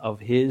blessings of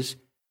His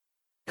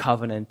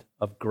covenant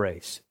of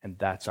grace. And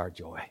that's our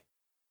joy.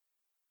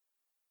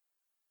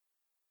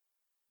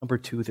 Number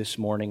 2 this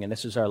morning, and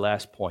this is our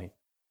last point.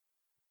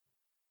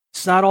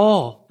 It's not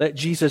all that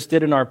Jesus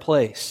did in our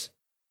place.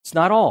 It's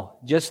not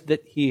all, just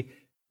that He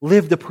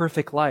lived a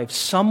perfect life.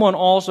 Someone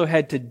also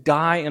had to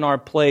die in our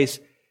place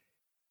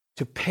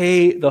to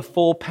pay the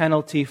full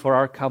penalty for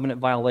our covenant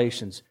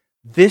violations.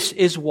 This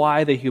is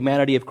why the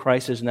humanity of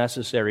Christ is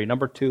necessary.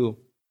 Number 2,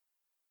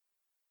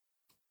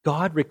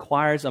 God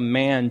requires a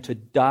man to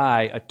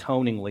die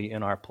atoningly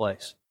in our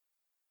place.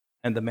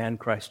 And the man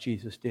Christ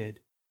Jesus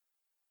did.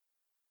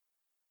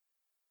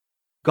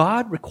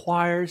 God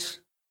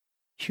requires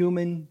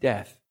human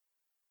death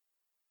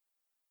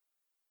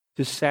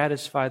to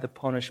satisfy the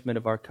punishment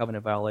of our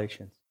covenant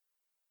violations.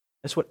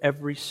 That's what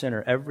every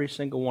sinner, every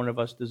single one of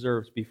us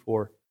deserves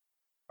before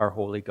our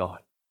holy God.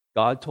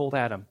 God told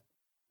Adam,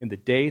 in the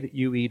day that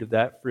you eat of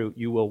that fruit,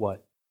 you will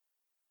what?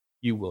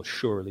 You will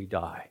surely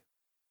die.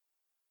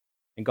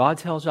 And God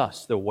tells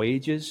us the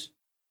wages,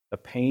 the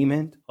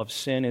payment of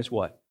sin is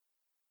what?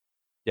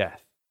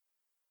 Death.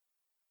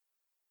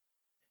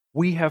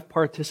 We have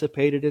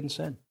participated in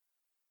sin.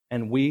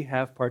 And we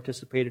have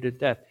participated in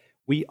death.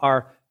 We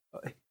are,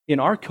 in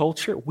our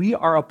culture, we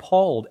are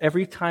appalled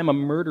every time a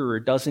murderer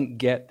doesn't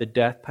get the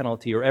death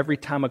penalty or every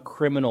time a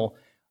criminal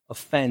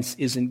offense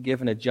isn't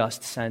given a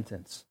just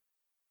sentence.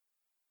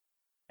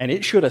 And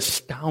it should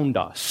astound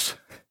us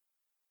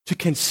to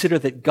consider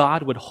that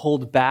God would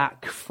hold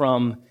back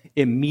from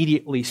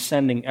immediately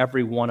sending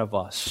every one of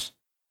us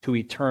to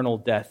eternal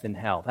death in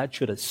hell. That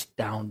should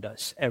astound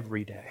us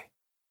every day.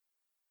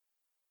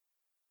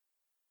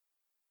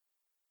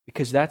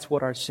 Because that's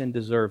what our sin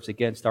deserves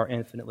against our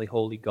infinitely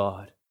holy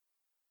God.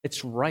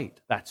 It's right.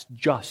 That's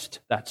just.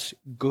 That's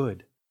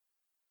good.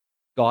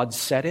 God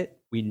said it,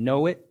 we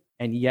know it,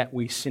 and yet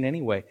we sin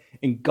anyway.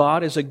 And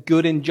God is a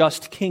good and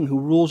just king who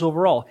rules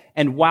over all.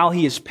 And while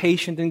he is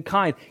patient and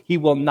kind, he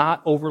will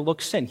not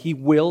overlook sin. He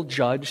will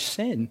judge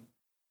sin.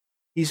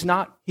 He's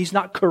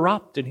not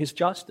corrupt in his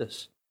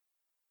justice.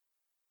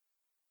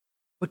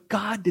 But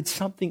God did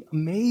something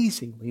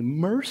amazingly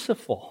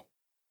merciful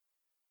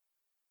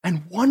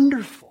and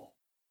wonderful.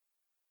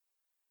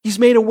 He's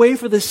made a way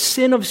for the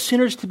sin of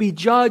sinners to be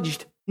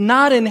judged,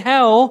 not in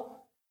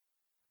hell,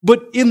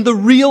 but in the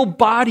real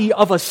body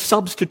of a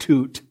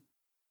substitute.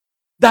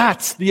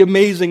 That's the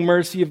amazing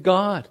mercy of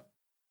God.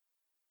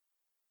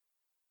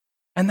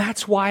 And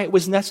that's why it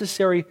was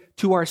necessary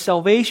to our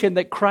salvation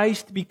that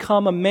Christ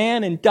become a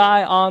man and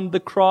die on the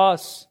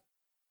cross.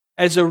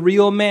 As a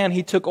real man,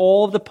 he took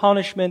all of the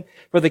punishment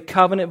for the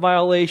covenant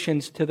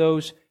violations to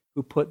those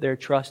who put their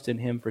trust in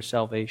him for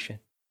salvation.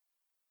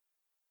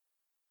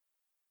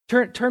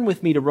 Turn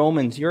with me to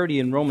Romans. You're already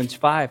in Romans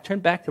 5. Turn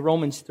back to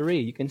Romans 3.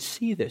 You can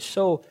see this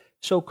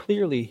so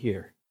clearly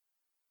here.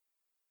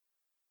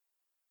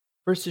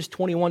 Verses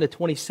 21 to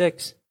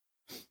 26.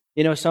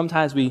 You know,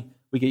 sometimes we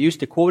get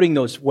used to quoting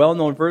those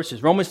well-known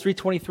verses. Romans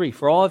 3:23.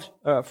 For all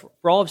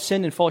have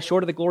sinned and fall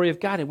short of the glory of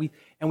God, and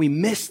we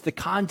miss the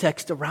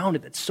context around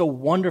it that's so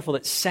wonderful,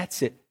 that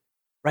sets it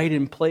right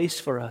in place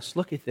for us.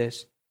 Look at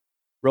this.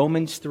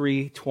 Romans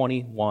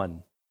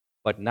 3:21.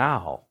 But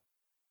now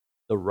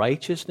the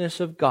righteousness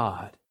of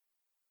God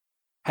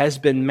has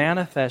been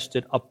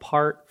manifested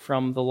apart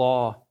from the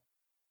law.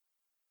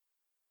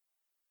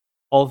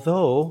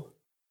 Although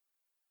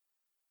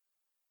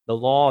the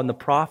law and the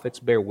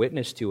prophets bear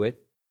witness to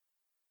it,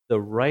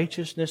 the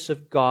righteousness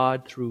of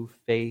God through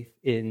faith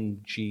in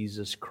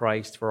Jesus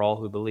Christ for all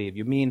who believe.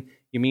 You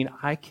mean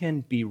I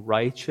can be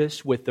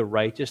righteous with the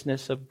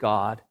righteousness of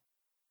God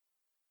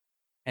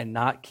and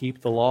not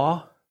keep the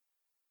law?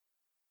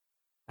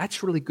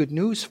 That's really good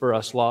news for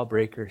us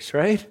lawbreakers,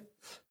 right?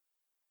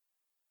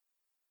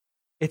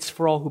 It's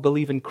for all who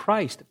believe in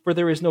Christ. For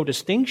there is no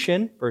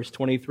distinction, verse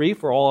 23,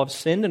 for all have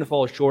sinned and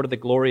fall short of the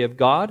glory of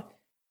God.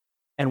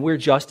 And we're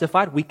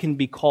justified. We can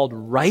be called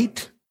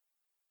right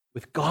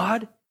with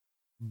God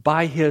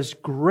by His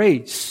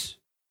grace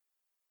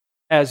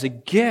as a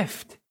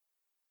gift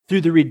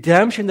through the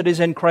redemption that is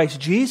in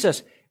Christ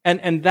Jesus.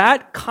 And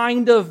that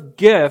kind of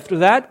gift,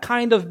 that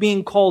kind of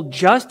being called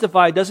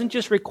justified, doesn't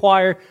just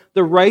require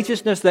the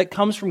righteousness that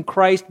comes from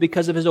Christ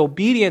because of His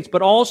obedience,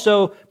 but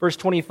also, verse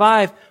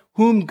 25,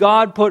 whom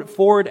God put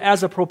forward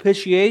as a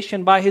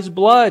propitiation by His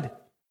blood.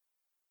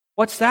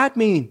 What's that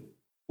mean?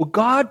 Well,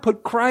 God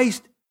put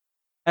Christ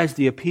as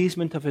the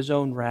appeasement of His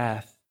own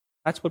wrath.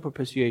 That's what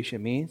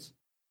propitiation means.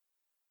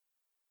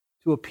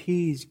 To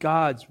appease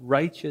God's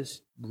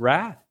righteous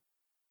wrath.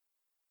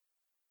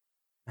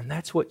 And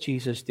that's what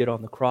Jesus did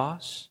on the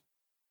cross.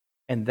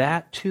 And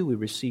that too we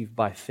receive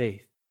by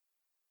faith.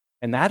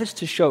 And that is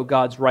to show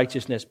God's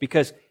righteousness,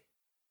 because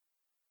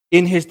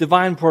in His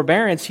divine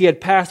forbearance, He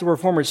had passed over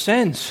former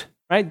sins.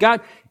 Right?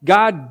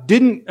 God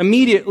didn't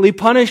immediately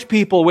punish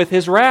people with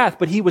His wrath,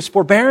 but He was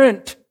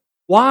forbearant.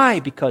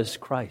 Why? Because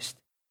Christ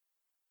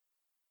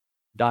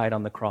died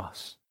on the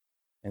cross.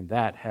 And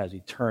that has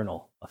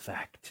eternal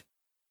effect.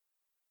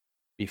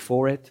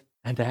 Before it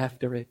and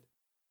after it.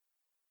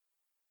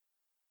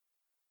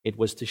 It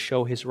was to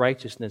show His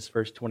righteousness,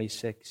 verse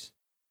 26,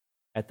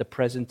 at the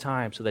present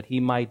time, so that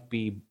He might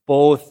be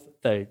both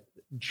the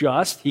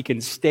just, He can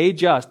stay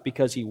just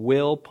because He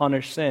will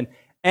punish sin,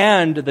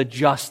 and the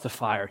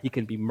justifier. He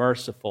can be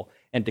merciful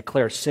and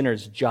declare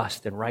sinners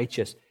just and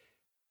righteous,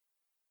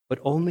 but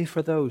only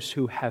for those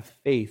who have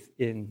faith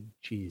in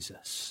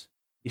Jesus.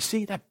 You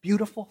see that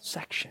beautiful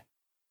section?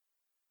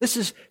 This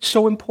is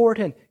so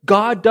important.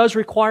 God does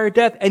require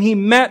death, and He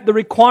met the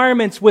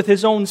requirements with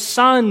His own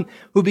Son,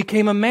 who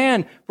became a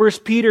man.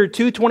 1 Peter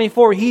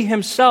 2:24, He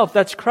Himself,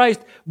 that's Christ,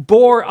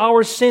 bore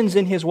our sins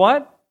in His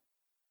what?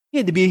 He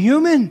had to be a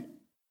human,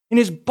 in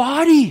His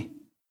body,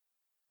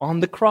 on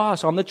the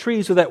cross, on the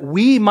tree, so that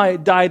we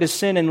might die to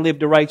sin and live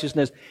to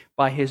righteousness.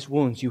 By His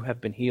wounds you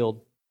have been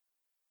healed.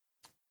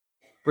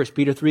 1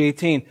 Peter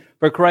 3:18,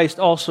 for Christ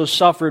also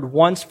suffered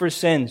once for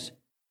sins,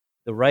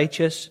 the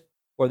righteous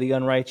or the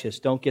unrighteous.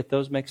 Don't get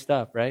those mixed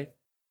up, right?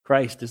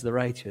 Christ is the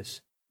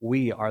righteous.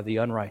 We are the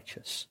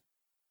unrighteous.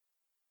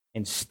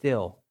 And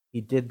still,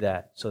 He did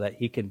that so that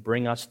He can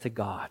bring us to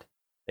God,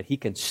 that He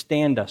can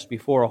stand us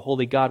before a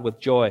holy God with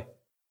joy.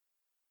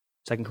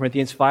 2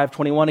 Corinthians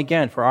 5:21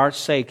 again, for our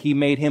sake He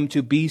made Him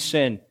to be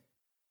sin.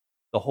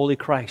 The Holy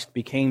Christ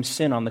became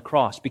sin on the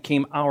cross,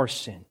 became our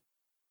sin,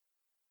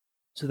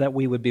 so that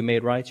we would be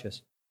made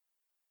righteous.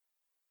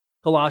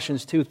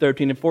 Colossians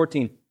 2:13 and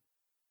 14.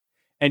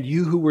 And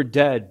you who were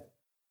dead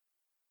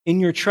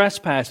in your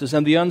trespasses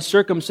and the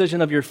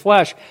uncircumcision of your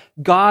flesh,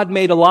 God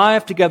made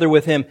alive together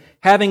with Him,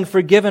 having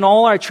forgiven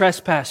all our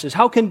trespasses.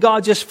 How can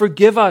God just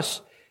forgive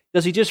us?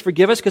 Does He just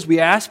forgive us because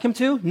we ask Him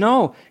to?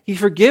 No, He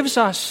forgives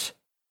us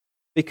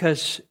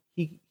because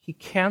He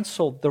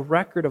canceled the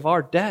record of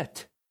our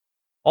debt.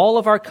 All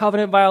of our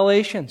covenant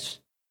violations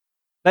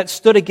that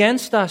stood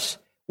against us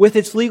with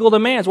its legal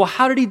demands. Well,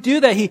 how did he do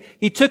that?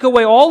 He took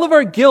away all of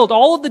our guilt,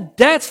 all of the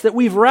debts that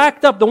we've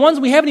racked up, the ones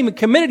we haven't even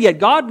committed yet.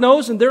 God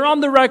knows, and they're on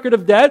the record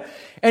of debt.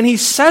 And he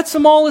sets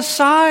them all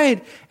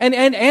aside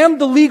and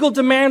the legal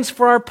demands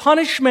for our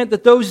punishment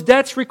that those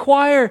debts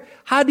require.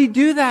 How did he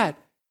do that?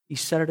 He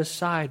set it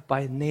aside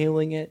by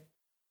nailing it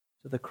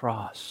to the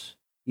cross.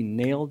 He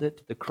nailed it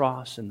to the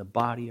cross in the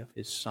body of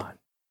his Son.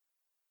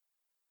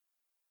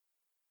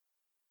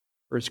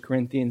 1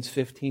 Corinthians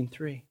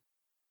 15:3.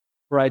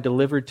 For I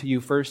delivered to you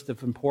first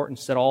of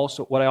importance that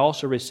also what I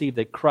also received,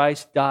 that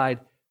Christ died.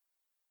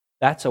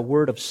 That's a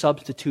word of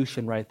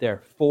substitution right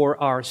there, for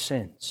our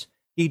sins.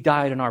 He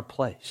died in our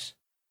place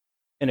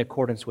in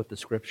accordance with the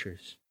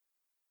Scriptures.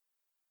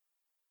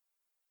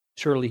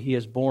 Surely he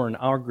has borne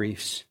our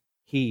griefs.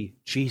 He,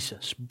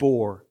 Jesus,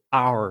 bore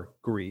our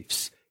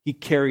griefs. He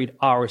carried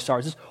our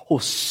sorrows. This whole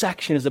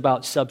section is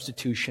about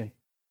substitution.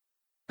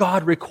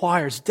 God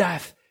requires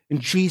death,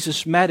 and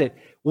Jesus met it.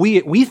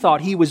 We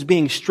thought he was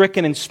being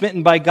stricken and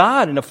smitten by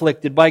God and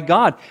afflicted by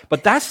God.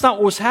 But that's not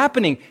what was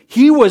happening.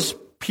 He was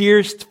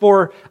pierced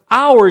for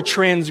our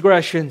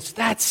transgressions.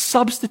 That's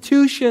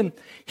substitution.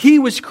 He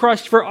was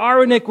crushed for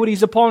our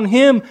iniquities. Upon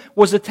him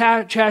was a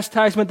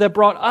chastisement that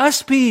brought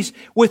us peace.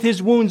 With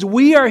his wounds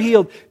we are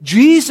healed.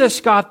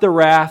 Jesus got the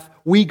wrath.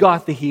 We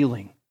got the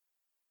healing.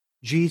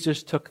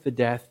 Jesus took the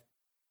death.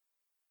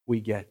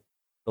 We get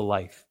the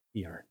life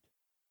he earned.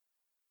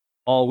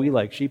 All we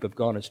like sheep have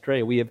gone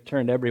astray. We have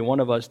turned every one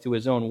of us to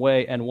his own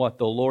way, and what?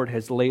 The Lord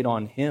has laid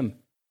on him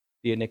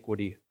the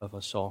iniquity of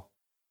us all.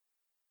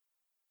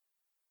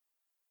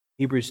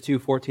 Hebrews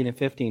 2:14 and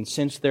 15.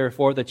 Since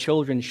therefore the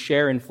children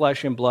share in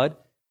flesh and blood,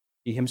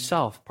 he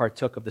himself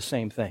partook of the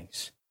same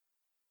things,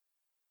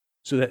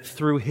 so that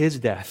through his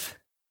death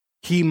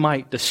he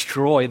might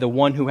destroy the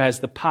one who has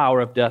the power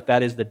of death,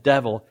 that is the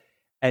devil,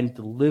 and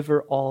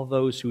deliver all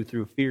those who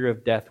through fear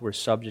of death were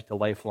subject to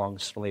lifelong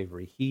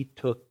slavery. He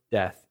took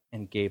death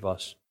and gave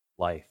us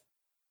life.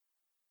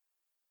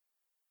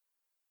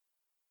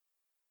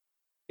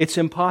 It's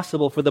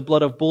impossible for the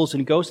blood of bulls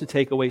and goats to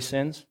take away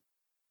sins.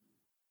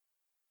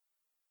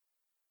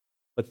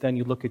 But then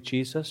you look at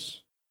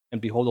Jesus,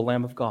 and behold the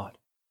Lamb of God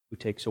who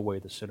takes away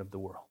the sin of the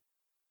world.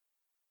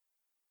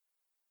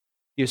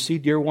 You see,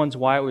 dear ones,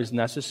 why it was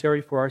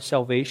necessary for our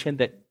salvation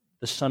that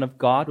the Son of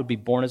God would be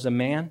born as a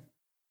man,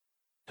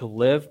 to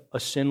live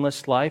a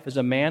sinless life as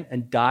a man,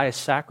 and die a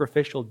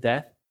sacrificial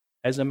death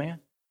as a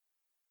man?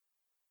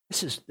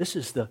 This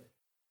is the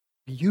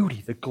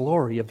beauty, the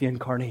glory of the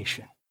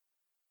incarnation.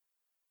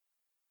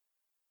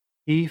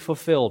 He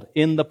fulfilled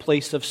in the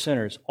place of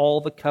sinners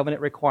all the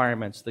covenant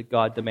requirements that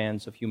God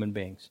demands of human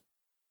beings.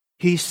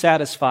 He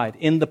satisfied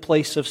in the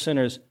place of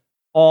sinners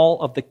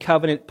all of the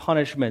covenant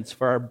punishments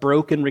for our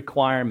broken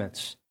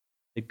requirements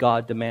that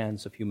God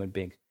demands of human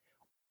beings.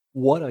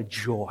 What a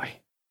joy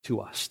to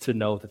us to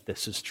know that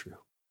this is true.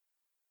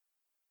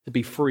 To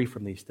be free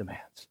from these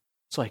demands.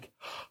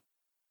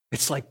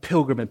 It's like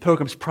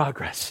Pilgrim's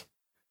Progress.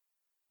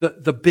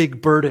 The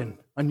big burden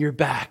on your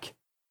back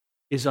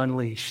is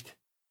unleashed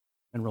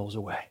and rolls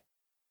away.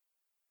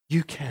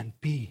 You can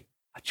be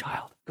a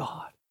child of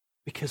God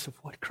because of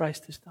what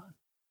Christ has done.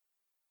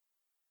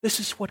 This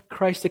is what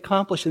Christ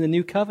accomplished in the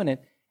new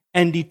covenant.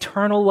 And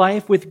eternal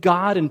life with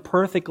God in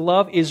perfect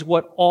love is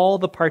what all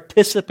the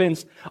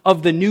participants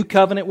of the new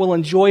covenant will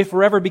enjoy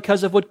forever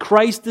because of what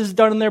Christ has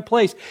done in their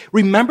place.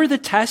 Remember the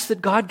test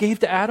that God gave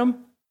to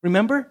Adam?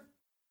 Remember?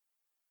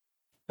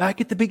 Back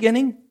at the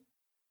beginning?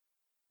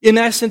 In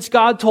essence,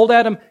 God told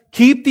Adam,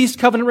 keep these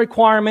covenant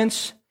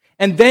requirements,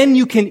 and then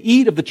you can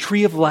eat of the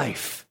tree of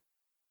life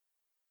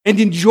and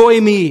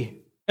enjoy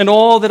me and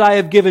all that I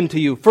have given to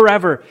you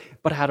forever.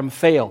 But Adam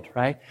failed,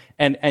 right?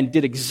 And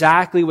did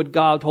exactly what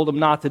God told him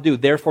not to do.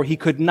 Therefore, he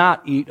could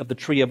not eat of the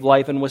tree of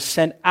life and was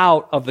sent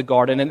out of the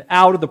garden and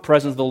out of the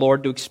presence of the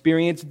Lord to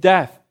experience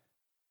death.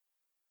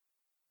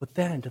 But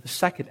then to the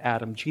second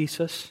Adam,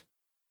 Jesus,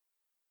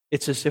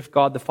 it's as if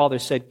God the Father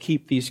said,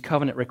 keep these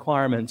covenant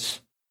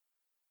requirements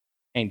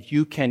and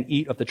you can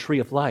eat of the tree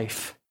of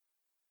life.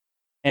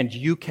 And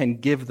you can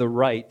give the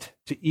right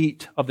to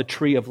eat of the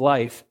tree of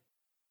life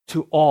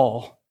to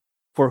all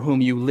for whom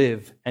you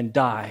live and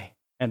die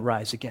and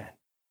rise again.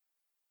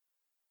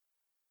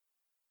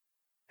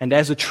 And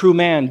as a true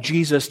man,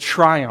 Jesus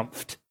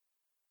triumphed.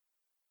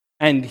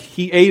 And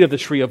he ate of the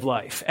tree of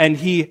life. And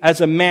he, as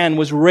a man,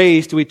 was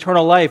raised to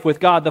eternal life with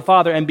God the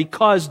Father. And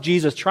because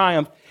Jesus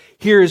triumphed,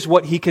 here's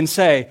what he can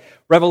say.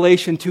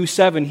 Revelation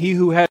 2:7, he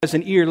who has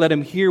an ear, let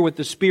him hear what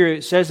the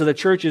Spirit says to the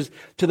churches.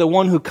 To the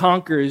one who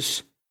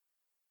conquers,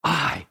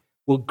 I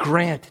will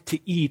grant to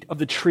eat of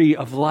the tree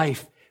of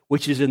life,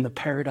 which is in the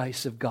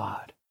paradise of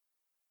God.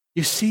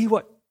 You see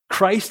what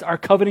Christ, our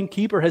covenant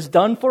keeper, has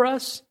done for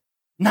us?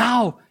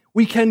 Now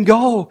we can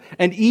go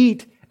and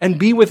eat and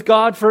be with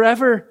God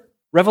forever.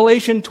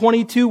 Revelation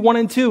 22:1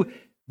 and 2.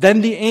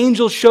 Then the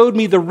angel showed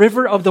me the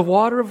river of the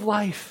water of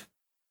life,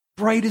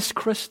 bright as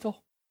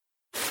crystal,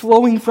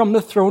 flowing from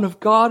the throne of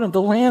God and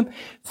the Lamb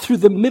through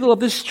the middle of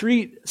the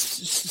street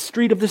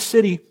of the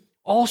city.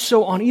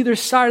 Also on either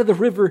side of the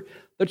river,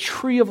 the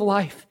tree of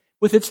life,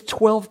 with its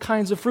 12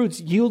 kinds of fruits,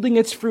 yielding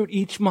its fruit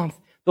each month.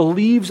 The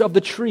leaves of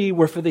the tree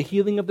were for the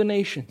healing of the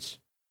nations.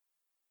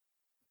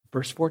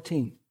 Verse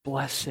 14,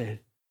 blessed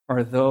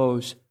are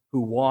those who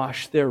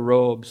wash their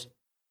robes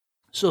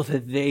so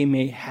that they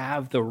may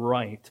have the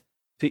right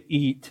to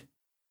eat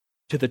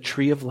to the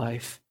tree of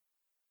life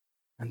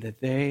and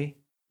that they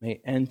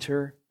may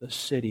enter the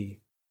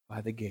city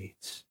by the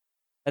gates.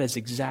 That is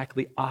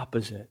exactly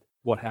opposite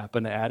what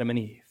happened to Adam and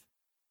Eve,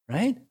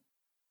 right?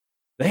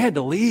 They had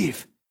to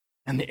leave,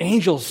 and the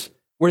angels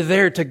were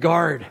there to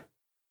guard.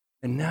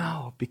 And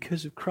now,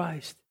 because of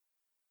Christ,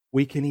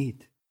 we can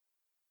eat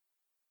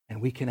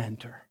and we can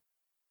enter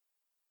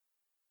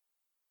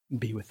and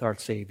be with our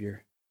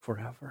Savior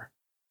forever.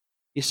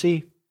 You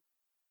see,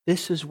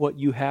 this is what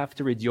you have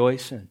to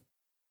rejoice in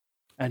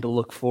and to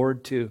look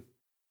forward to.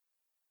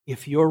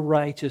 If your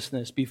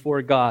righteousness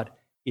before God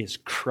is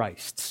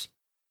Christ's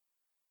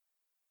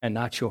and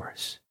not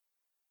yours,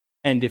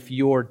 and if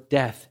your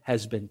death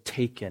has been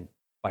taken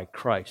by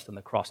Christ on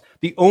the cross.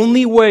 The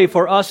only way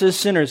for us as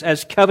sinners,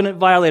 as covenant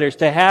violators,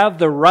 to have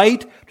the right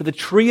to the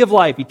tree of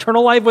life,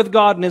 eternal life with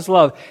God and His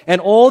love,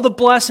 and all the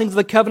blessings of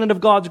the covenant of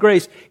God's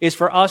grace, is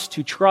for us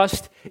to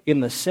trust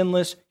in the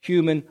sinless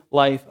human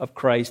life of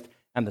Christ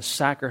and the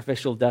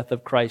sacrificial death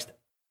of Christ,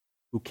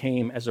 who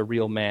came as a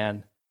real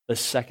man, the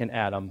second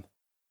Adam,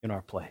 in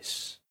our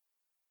place.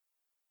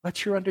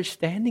 Let your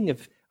understanding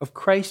of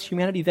Christ's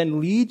humanity then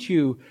lead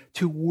you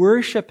to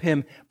worship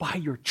Him by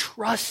your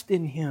trust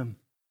in Him.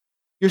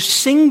 Your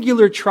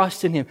singular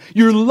trust in Him,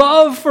 your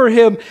love for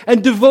Him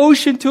and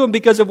devotion to Him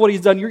because of what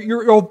He's done,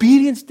 your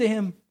obedience to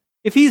Him.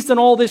 If He's done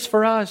all this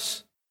for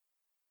us,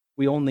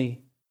 we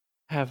only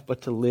have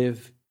but to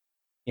live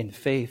in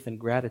faith and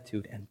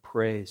gratitude and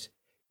praise.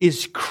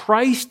 Is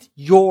Christ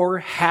your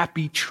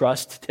happy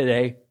trust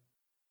today?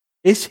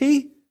 Is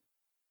He?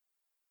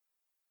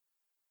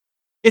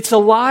 It's a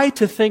lie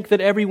to think that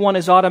everyone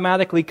is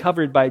automatically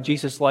covered by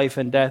Jesus' life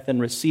and death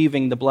and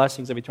receiving the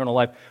blessings of eternal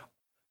life.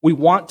 We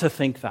want to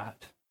think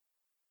that.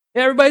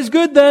 Yeah, everybody's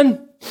good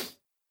then.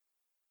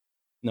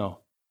 No.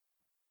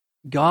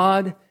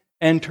 God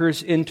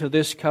enters into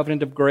this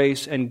covenant of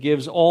grace and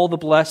gives all the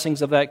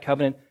blessings of that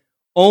covenant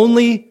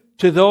only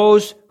to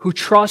those who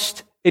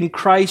trust in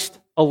Christ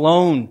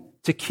alone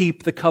to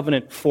keep the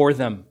covenant for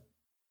them.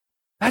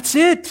 That's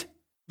it.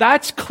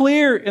 That's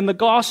clear in the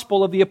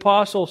gospel of the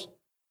apostles.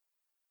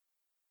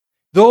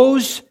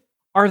 Those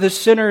are the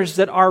sinners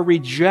that are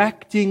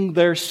rejecting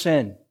their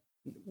sin.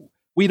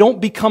 We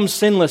don't become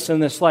sinless in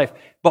this life,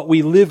 but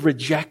we live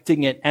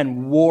rejecting it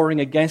and warring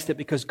against it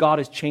because God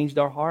has changed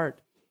our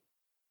heart.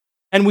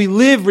 And we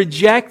live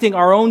rejecting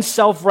our own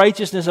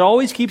self-righteousness. It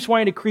always keeps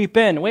wanting to creep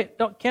in. Wait,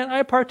 can't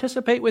I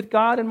participate with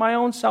God in my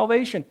own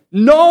salvation?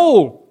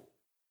 No!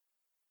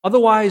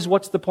 Otherwise,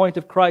 what's the point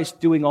of Christ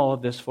doing all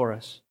of this for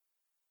us?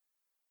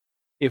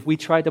 If we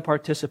try to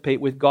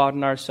participate with God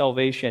in our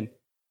salvation,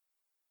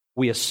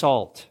 we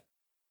assault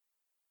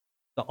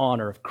the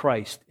honor of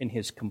Christ in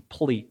His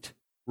complete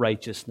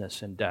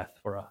righteousness and death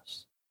for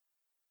us.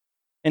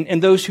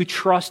 And those who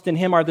trust in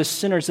Him are the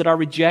sinners that are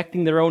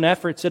rejecting their own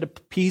efforts at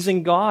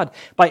appeasing God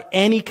by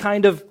any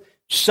kind of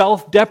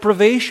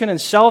self-deprivation and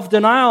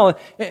self-denial.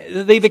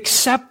 They've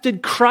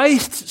accepted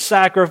Christ's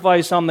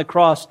sacrifice on the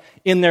cross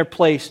in their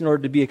place in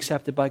order to be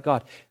accepted by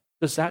God.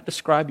 Does that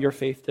describe your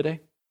faith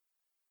today?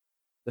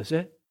 Does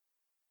it?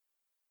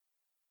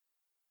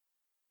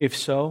 If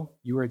so,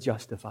 you are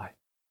justified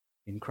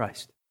in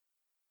Christ.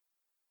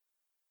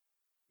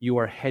 You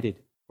are headed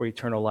for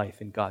eternal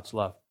life in God's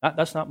love.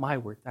 That's not my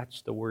word.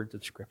 That's the words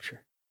of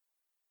Scripture.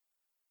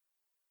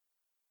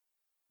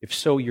 If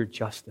so, you're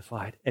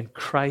justified. And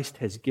Christ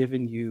has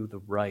given you the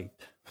right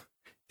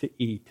to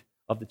eat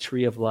of the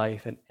tree of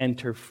life and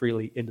enter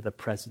freely into the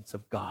presence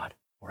of God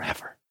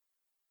forever.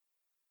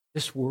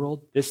 This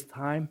world, this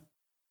time,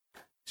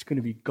 is going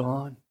to be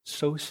gone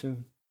so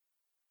soon.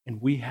 And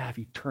we have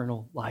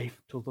eternal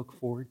life to look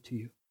forward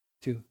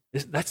to.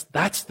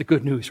 That's the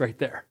good news right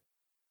there.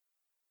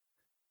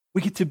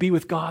 We get to be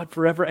with God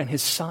forever and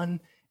His Son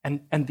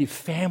and the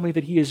family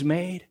that He has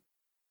made.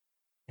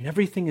 And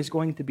everything is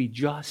going to be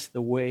just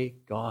the way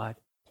God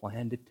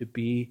planned it to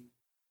be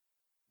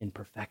in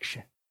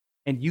perfection.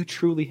 And you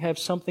truly have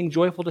something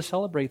joyful to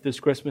celebrate this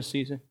Christmas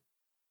season.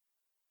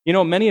 You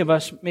know, many of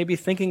us may be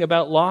thinking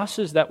about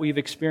losses that we've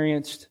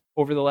experienced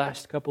over the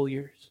last couple of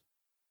years.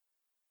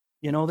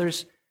 You know,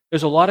 there's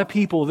a lot of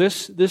people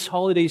this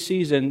holiday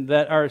season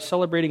that are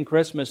celebrating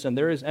Christmas and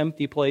there is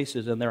empty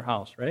places in their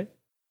house, right?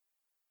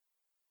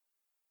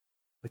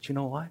 But you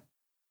know what?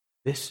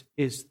 This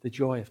is the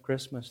joy of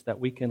Christmas, that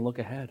we can look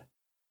ahead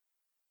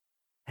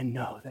and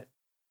know that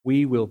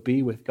we will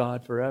be with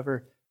God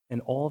forever,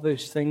 and all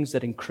those things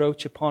that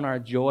encroach upon our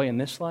joy in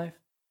this life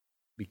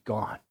be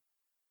gone.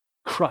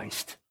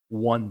 Christ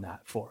won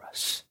that for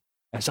us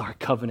as our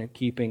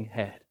covenant-keeping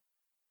head.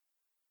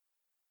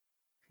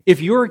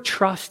 If your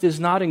trust is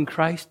not in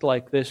Christ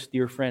like this,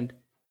 dear friend,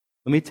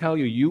 let me tell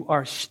you, you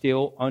are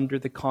still under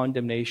the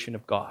condemnation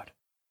of God.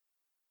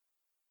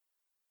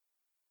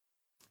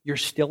 You're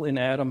still in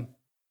Adam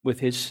with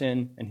his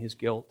sin and his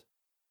guilt.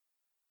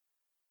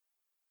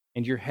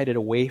 and you're headed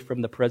away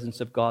from the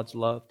presence of God's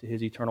love to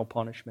his eternal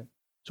punishment.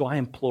 So I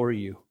implore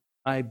you,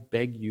 I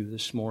beg you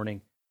this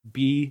morning,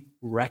 be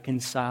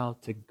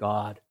reconciled to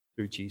God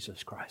through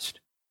Jesus Christ.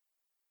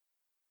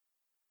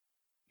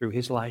 Through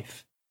his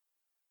life,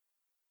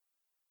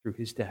 through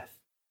his death.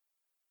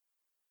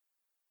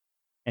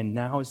 And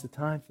now is the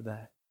time for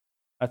that.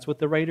 That's what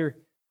the writer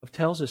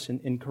tells us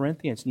in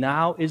Corinthians.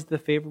 Now is the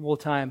favorable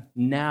time.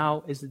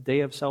 Now is the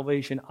day of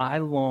salvation. I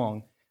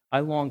long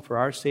for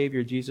our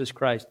Savior, Jesus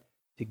Christ,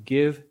 to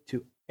give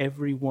to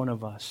every one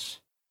of us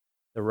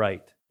the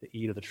right to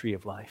eat of the tree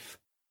of life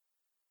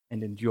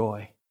and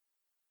enjoy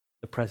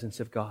the presence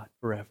of God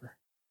forever.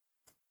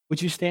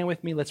 Would you stand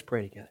with me? Let's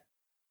pray together.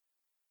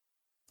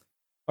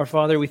 Our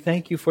Father, we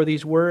thank you for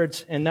these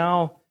words, and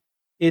now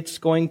it's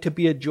going to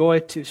be a joy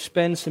to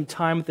spend some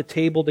time at the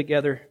table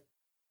together.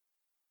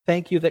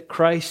 Thank you that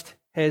Christ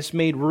has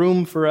made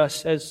room for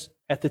us as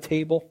at the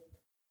table,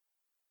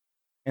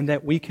 and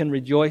that we can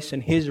rejoice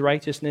in his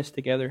righteousness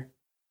together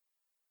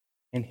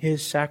and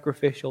his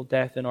sacrificial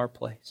death in our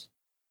place.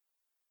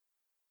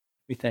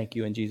 We thank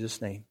you in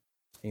Jesus' name.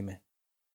 Amen.